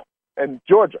Atlanta and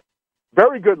Georgia.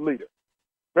 Very good leader.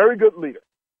 Very good leader.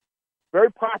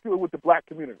 Very popular with the black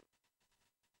community.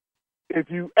 If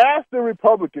you ask the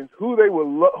Republicans who they would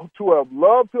loved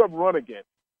to have run against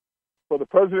for the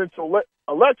presidential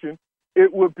election,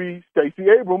 it would be Stacey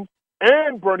Abrams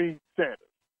and Bernie Sanders.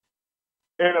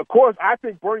 And, of course, I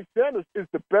think Bernie Sanders is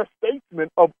the best statesman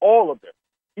of all of them,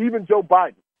 even Joe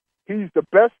Biden. He's the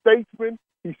best statesman.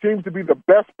 He seems to be the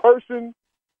best person,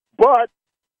 but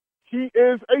he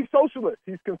is a socialist.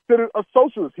 He's considered a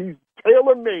socialist. He's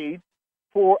tailor-made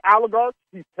for oligarchs.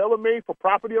 He's tailor-made for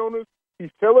property owners.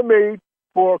 He's tailor-made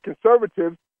for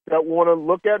conservatives that want to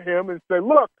look at him and say,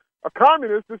 look, a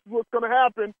communist, this is what's going to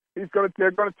happen.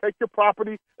 They're going to take your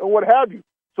property and what have you.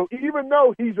 So even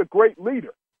though he's a great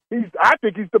leader, I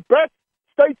think he's the best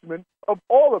statesman of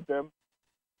all of them,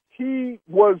 he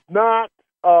was not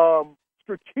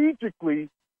strategically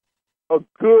a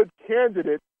good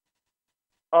candidate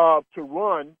to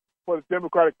run for the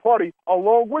Democratic Party,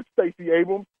 along with Stacey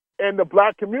Abrams, and the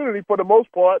black community, for the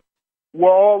most part, were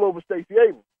all over Stacey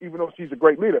Abrams, even though she's a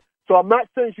great leader. So I'm not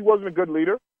saying she wasn't a good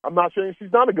leader. I'm not saying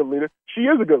she's not a good leader. She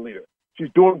is a good leader. She's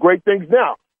doing great things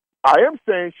now. I am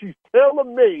saying she's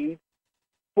tailor-made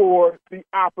for the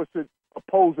opposite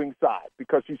opposing side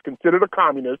because she's considered a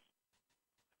communist.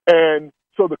 And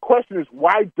so the question is,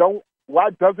 why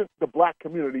doesn't the black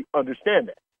community understand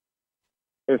that?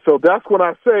 And so that's when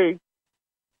I say,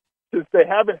 since they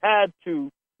haven't had to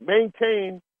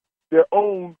maintain their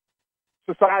own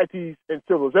societies and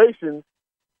civilizations,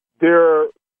 they're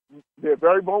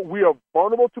very vulnerable. We are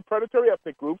vulnerable to predatory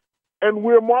ethnic groups, and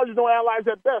we're marginal allies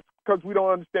at best because we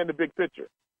don't understand the big picture.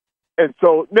 And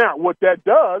so now what that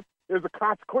does is a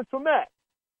consequence from that.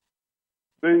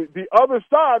 The other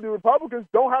side, the Republicans,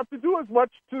 don't have to do as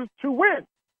much to win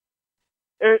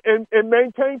and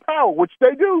maintain power, which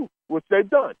they do, which they've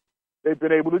done. They've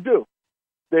been able to do.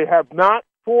 They have not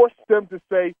forced them to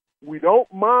say, we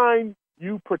don't mind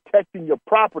you protecting your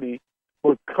property,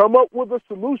 but come up with a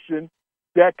solution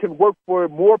that can work for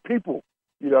more people.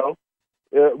 You know,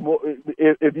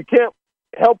 if you can't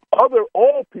help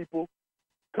all people,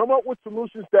 come up with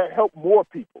solutions that help more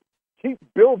people. Keep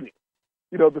building.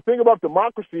 You know, the thing about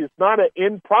democracy is not an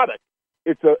end product.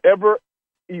 It's an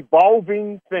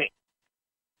ever-evolving thing.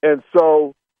 And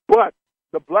so, but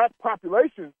the black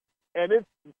population and its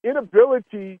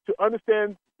inability to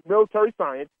understand military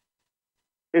science,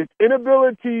 its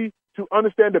inability to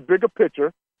understand the bigger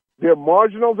picture, their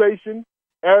marginalization,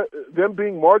 them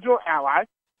being marginal allies,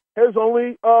 has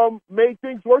only made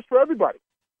things worse for everybody.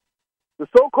 The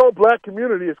so-called black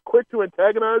community is quick to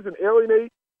antagonize and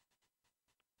alienate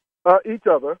each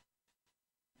other,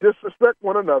 disrespect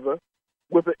one another,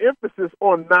 with an emphasis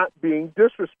on not being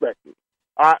disrespected.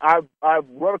 I've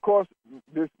run across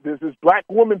this black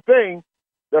woman thing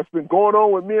that's been going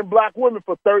on with me and black women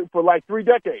for like 3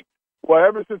 decades. Well,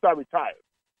 ever since I retired,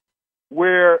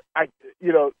 where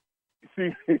see,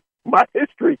 my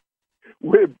history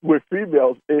with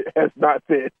females, it has not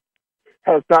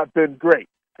been great.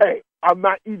 Hey, I'm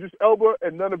not Idris Elba,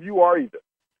 and none of you are either.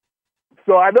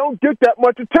 So I don't get that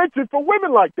much attention for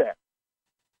women like that.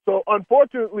 So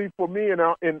unfortunately for me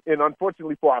and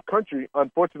unfortunately for our country,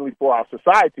 unfortunately for our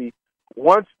society,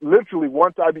 once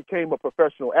I became a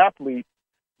professional athlete,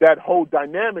 that whole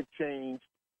dynamic changed.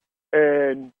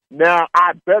 And now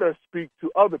I better speak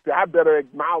to other people. I better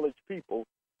acknowledge people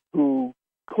who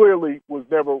clearly was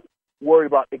never worried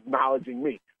about acknowledging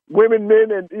me. Women,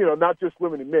 men, and, not just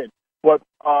women and men. But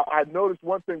I noticed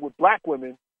one thing with black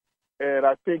women, and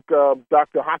I think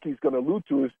Dr. Hockey's going to allude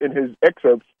to this in his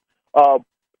excerpts,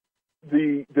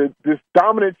 this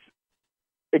dominance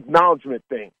acknowledgement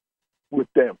thing with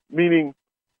them, meaning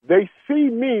they see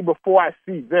me before I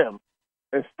see them.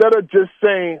 Instead of just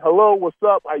saying, hello, what's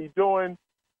up, how you doing,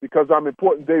 because I'm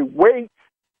important, they wait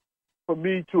for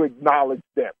me to acknowledge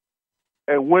them.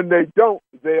 And when they don't,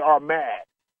 they are mad.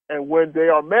 And when they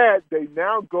are mad, they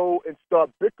now go and start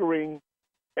bickering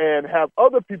and have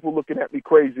other people looking at me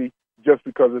crazy just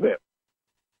because of them.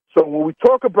 So when we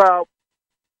talk about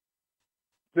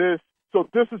this, so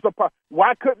this is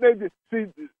why couldn't they just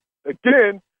see,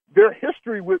 again, their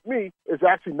history with me is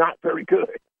actually not very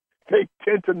good. They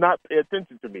tend to not pay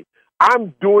attention to me.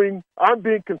 I'm being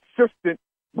consistent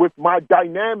with my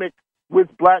dynamic with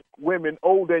black women,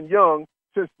 old and young,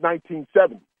 since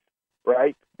 1970,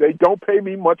 right? They don't pay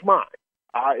me much mind.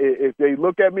 If they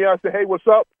look at me, I say, hey, what's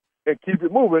up? And keep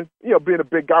it moving. Being a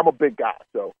big guy, I'm a big guy.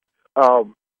 So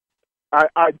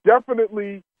I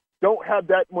definitely don't have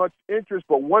that much interest,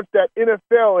 but once that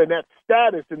NFL and that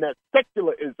status and that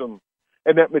secularism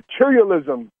and that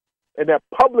materialism and that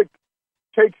public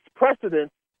takes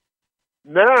precedence,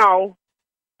 now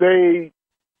they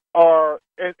are,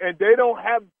 and they don't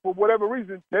have, for whatever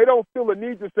reason, they don't feel a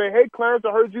need to say, hey, Clarence,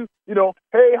 I heard you,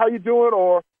 hey, how you doing?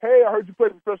 Or, hey, I heard you play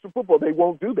professional football. They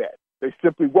won't do that. They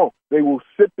simply won't. They will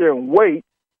sit there and wait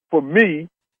for me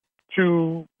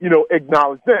to,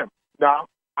 acknowledge them. Now,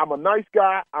 I'm a nice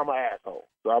guy. I'm an asshole.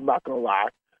 So I'm not going to lie.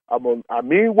 I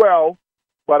mean well,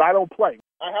 but I don't play.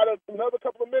 I had another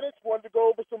couple of minutes, wanted to go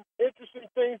over some interesting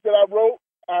things that I wrote.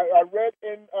 I read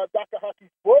in Dr. Hockey's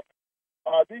book.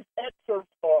 These excerpts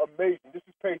are amazing. This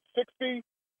is page 60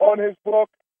 on his book.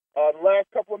 The last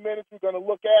couple of minutes, we're going to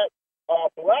look at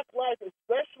Black life,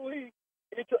 especially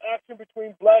interaction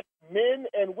between Black men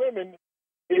and women,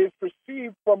 is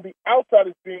perceived from the outside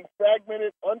as being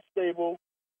fragmented, unstable,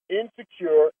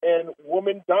 insecure, and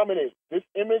woman-dominated. This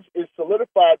image is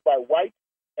solidified by white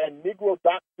and Negro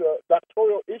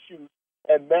doctoral issues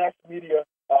and mass media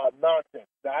nonsense.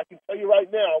 Now, I can tell you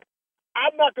right now,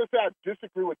 I'm not going to say I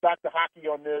disagree with Dr. Hockey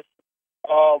on this.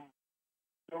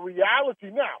 The reality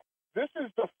now, this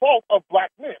is the fault of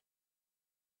Black men.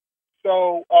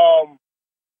 So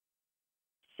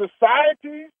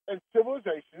societies and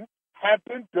civilizations have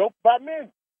been built by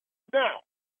men. Now,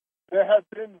 there have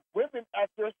been women at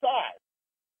their side.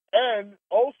 And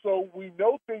also, we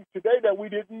know things today that we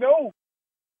didn't know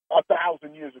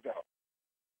 1,000 years ago.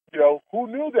 You know, who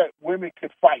knew that women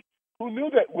could fight? Who knew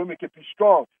that women could be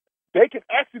strong? They could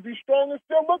actually be strong and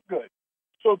still look good.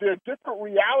 So there are different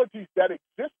realities that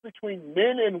exist between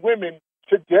men and women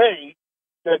today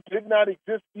that did not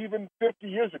exist even 50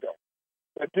 years ago,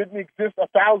 that didn't exist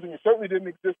 1,000 years, certainly didn't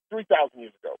exist 3,000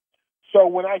 years ago. So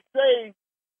when I say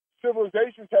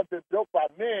civilizations have been built by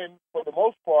men, for the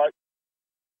most part,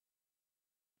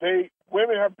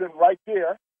 women have been right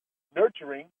there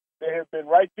nurturing. They have been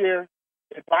right there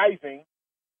advising.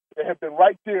 They have been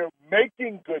right there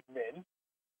making good men.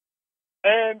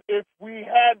 And if we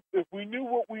knew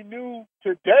what we knew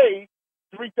today,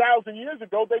 3,000 years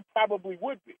ago, they probably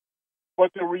would be.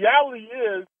 But the reality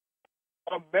is,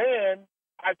 a man,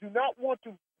 I do not want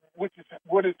to, which is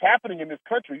what is happening in this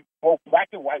country, both Black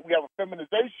and white. We have a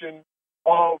feminization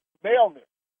of maleness.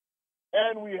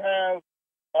 And we have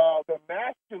the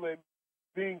masculine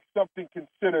being something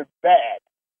considered bad.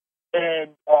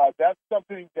 And that's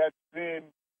something that's been,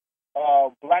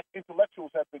 Black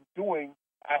intellectuals have been doing.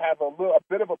 I have a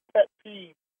bit of a pet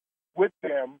peeve with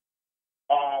them.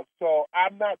 So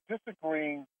I'm not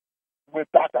disagreeing with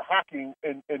Dr. Hawking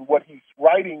in what he's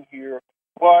writing here,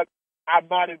 but I'm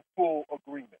not in full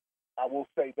agreement. I will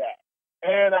say that.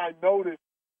 And I noticed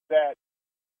that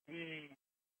the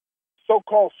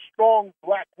so-called strong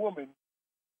Black woman,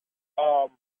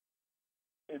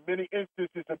 in many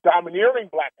instances, a domineering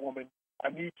Black woman,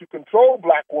 a need to control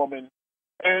Black woman,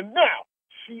 and now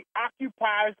she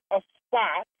occupies a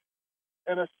spot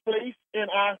and a space in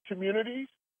our communities,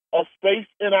 a space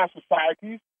in our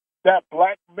societies that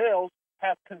Black males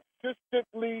have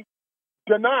consistently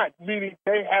denied, meaning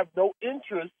they have no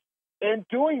interest in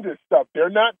doing this stuff. They're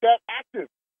not that active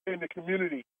in the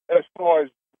community as far as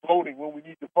voting when we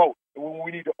need to vote and when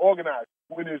we need to organize,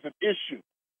 when there's an issue.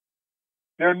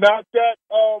 They're not that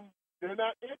they're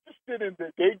not interested in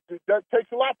this. That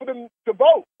takes a lot for them to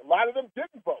vote. A lot of them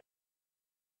didn't vote.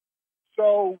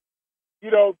 So, you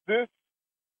know, this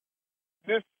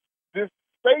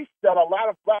space that a lot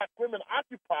of Black women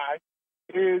occupy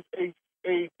is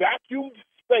a vacuumed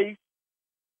space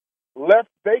left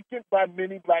vacant by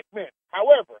many Black men.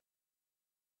 However,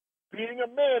 being a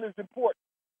man is important,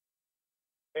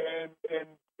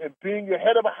 and being the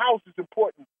head of a house is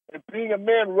important, and being a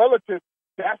man relative.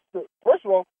 First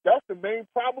of all, that's the main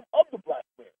problem of the Black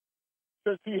man.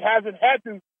 Since he hasn't had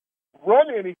to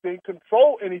run anything,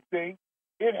 control anything,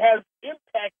 it has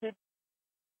impacted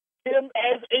him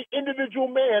as an individual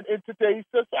man in today's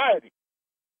society.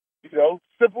 You know,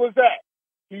 simple as that.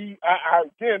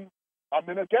 I'm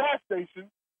in a gas station,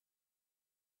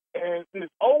 and there's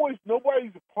always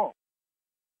nobody's a punk.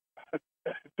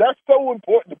 That's so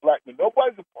important to Black men.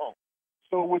 Nobody's a punk.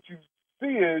 So what you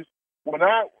see is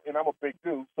and I'm a big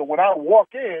dude, so when I walk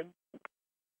in,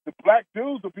 the Black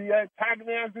dudes will be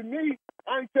antagonizing me.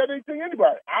 I ain't said anything to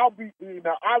anybody.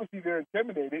 Now obviously they're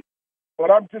intimidated,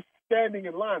 but I'm just standing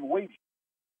in line waiting,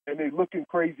 and they're looking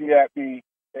crazy at me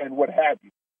and what have you.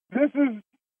 This is,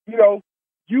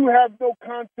 you have no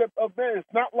concept of man.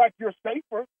 It's not like you're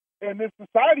safer in this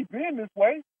society being this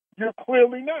way. You're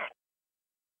clearly not.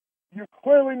 You're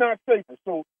clearly not safer.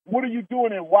 So what are you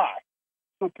doing and why?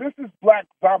 So this is Black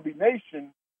Zombie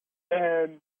Nation,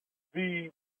 and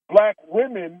the Black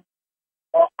women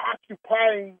are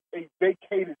occupying a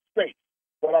vacated space.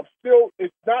 But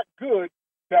it's not good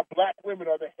that Black women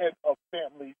are the head of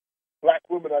families, Black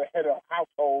women are the head of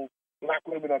households, Black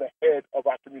women are the head of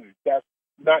our communities. That's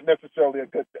not necessarily a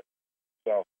good thing.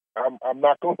 So I'm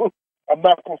not going to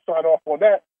sign off on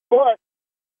that. But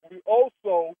we've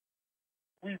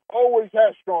always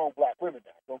had strong Black women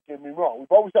now. Don't get me wrong.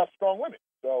 We've always had strong women.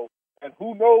 So, and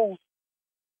who knows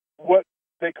what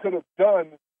they could have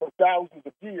done for thousands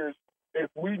of years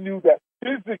if we knew that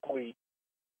physically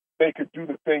they could do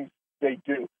the things they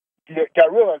do. You got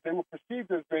to realize they were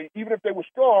perceived as even if they were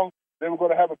strong, they were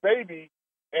going to have a baby,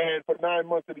 and for 9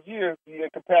 months of the year, be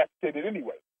incapacitated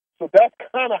anyway. So that's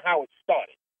kind of how it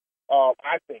started,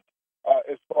 I think,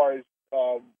 as far as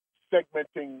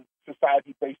segmenting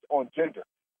society based on gender.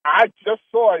 I just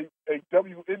saw a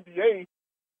WNBA.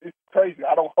 It's crazy.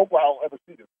 I don't hope I'll ever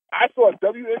see this. I saw a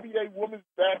WNBA women's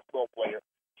basketball player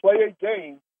play a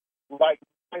game like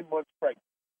 9 months pregnant.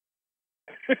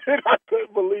 I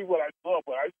couldn't believe what I saw,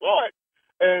 but I saw it.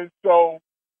 And so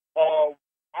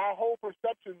our whole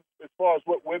perception as far as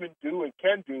what women do and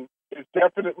can do is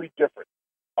definitely different.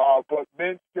 But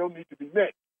men still need to be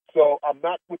men. So I'm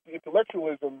not with the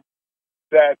intellectualism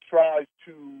that tries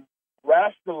to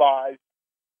rationalize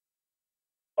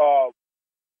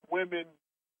women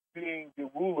being the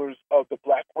rulers of the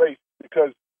black race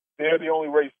because they're the only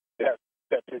race that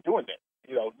they're doing that.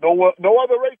 You know, no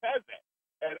other race has that.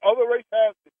 And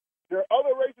there are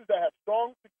other races that have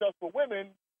strong, successful women.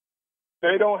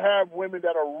 They don't have women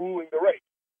that are ruling the race.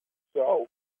 So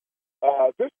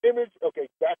this image, okay,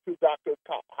 back to Dr.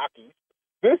 Hockey.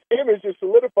 This image is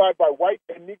solidified by white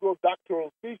and Negro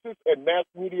doctoral thesis and mass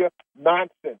media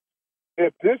nonsense.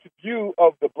 If this view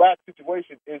of the black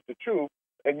situation is the truth,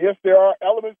 and yes, there are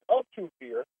elements of truth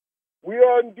here, we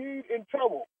are indeed in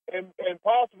trouble and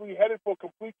possibly headed for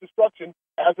complete destruction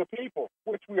as a people,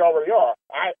 which we already are,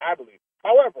 I believe.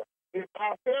 However, if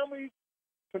our family's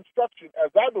construction,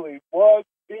 as I believe,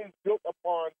 is built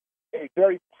upon a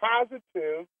very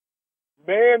positive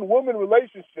man-woman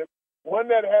relationship, one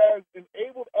that has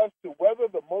enabled us to weather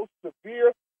the most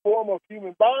severe form of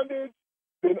human bondage,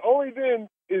 then only then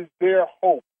is there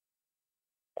hope.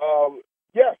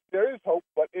 Yes, there is hope,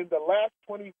 but in the last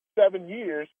 27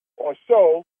 years or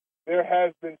so, there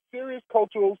has been serious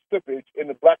cultural slippage in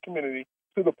the black community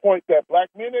to the point that black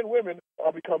men and women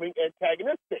are becoming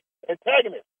antagonists,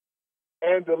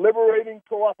 and the liberating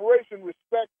cooperation,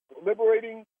 respect,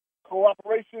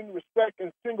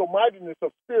 and single-mindedness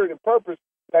of spirit and purpose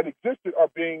that existed are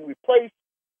being replaced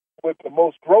with the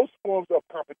most gross forms of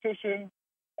competition,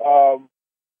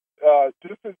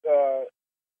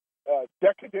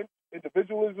 decadent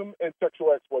individualism, and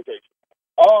sexual exploitation.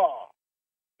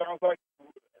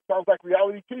 Sounds like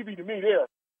reality TV to me there.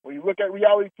 When you look at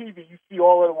reality TV, you see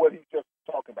all of what he's just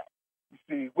talking about. You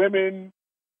see women,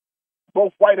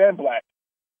 both white and black,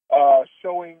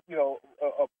 showing,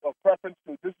 a preference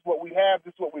to this is what we have,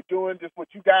 this is what we're doing, this is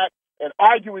what you got, and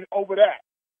arguing over that.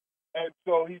 And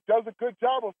so he does a good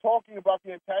job of talking about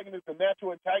the antagonism, the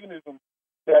natural antagonism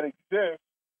that exists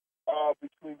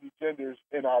between the genders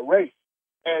in our race.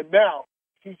 And now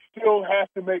he still has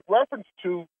to make reference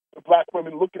to the black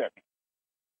women looking at me.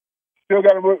 Still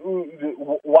got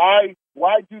to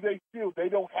why do they feel they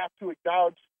don't have to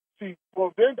acknowledge? See,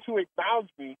 for them to acknowledge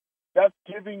me, that's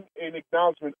giving an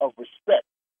acknowledgement of respect.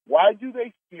 Why do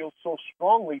they feel so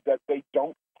strongly that they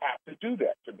don't have to do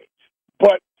that to me?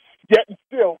 But yet and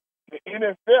still, the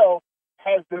NFL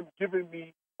has them giving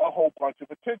me a whole bunch of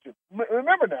attention.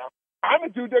 Remember now, I'm a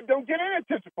dude that don't get any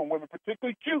attention from women,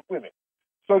 particularly cute women.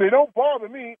 So they don't bother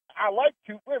me. I like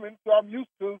cute women, so I'm used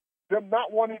to them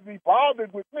not wanting to be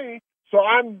bothered with me. So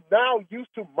I'm now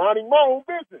used to minding my own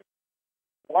business.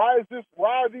 Why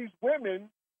are these women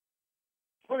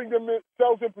putting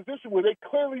themselves in position where they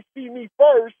clearly see me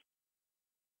first,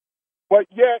 but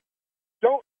yet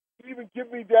don't even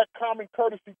give me that common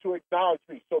courtesy to acknowledge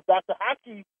me? So Dr.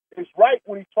 Hockey is right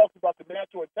when he talks about the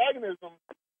natural antagonism,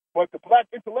 but the black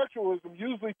intellectualism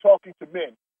usually talking to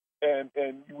men, and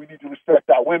we need to respect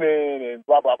our women and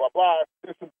blah, blah, blah, blah.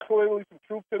 There's clearly some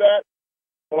truth to that,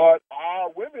 but our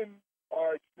women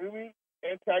are extremely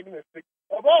antagonistic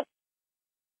of us.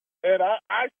 And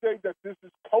I say that this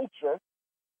is culture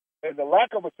and the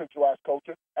lack of a centralized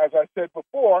culture. As I said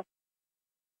before,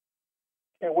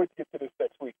 can't wait to get to this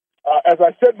next week. As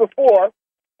I said before,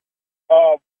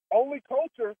 only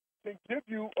culture can give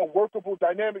you a workable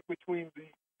dynamic between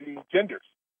the genders,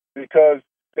 because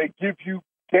they give you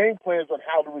game plans on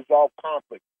how to resolve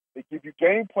conflict. They give you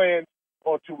game plans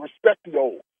on to respect the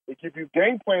old. They give you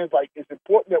game plans like it's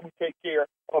important that we take care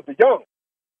of the young.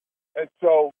 And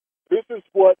so this is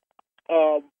what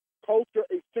culture,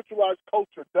 a centralized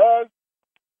culture, does.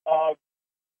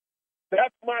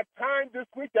 That's my time this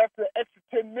week. That's the extra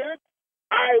 10 minutes.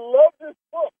 I love this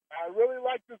book. I really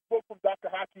like this book from Dr.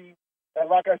 Hockey. And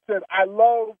like I said, I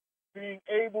love being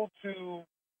able to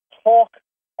talk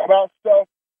about stuff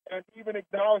and even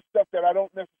acknowledge stuff that I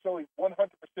don't necessarily 100%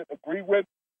 agree with.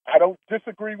 I don't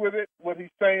disagree with it, what he's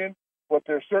saying, but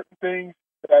there are certain things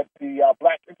that the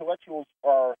black intellectuals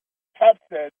have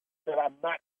said that I'm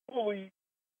not fully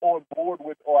on board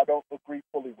with, or I don't agree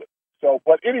fully with. So,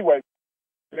 but anyway,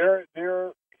 they're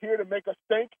here to make us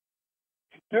think.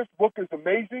 This book is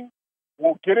amazing.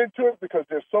 We'll get into it because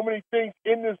there's so many things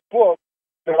in this book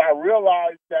that I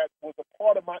realized that was a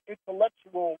part of my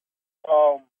intellectual,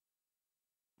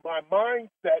 my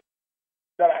mindset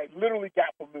that I literally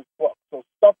got from this book. So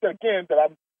stuff that, again, that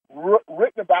I've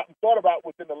written about and thought about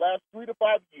within the last 3 to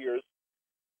 5 years,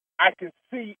 I can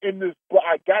see in this book.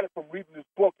 I got it from reading this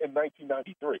book in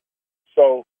 1993.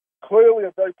 So clearly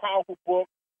a very powerful book,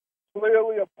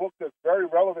 clearly a book that's very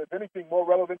relevant, if anything, more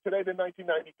relevant today than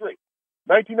 1993.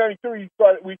 1993,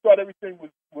 we thought everything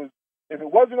was if it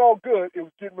wasn't all good, it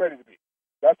was getting ready to be.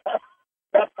 That's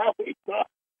how we thought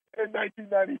in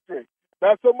 1993.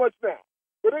 Not so much now.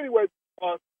 But anyway,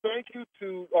 thank you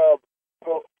to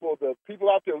for the people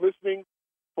out there listening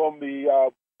from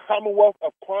the Commonwealth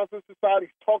of Kwanza Society's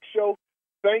talk show.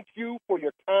 Thank you for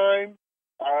your time.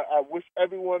 I wish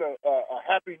everyone a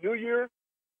happy New Year,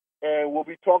 and we'll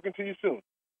be talking to you soon.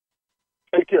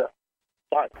 Take care.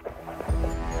 Bye.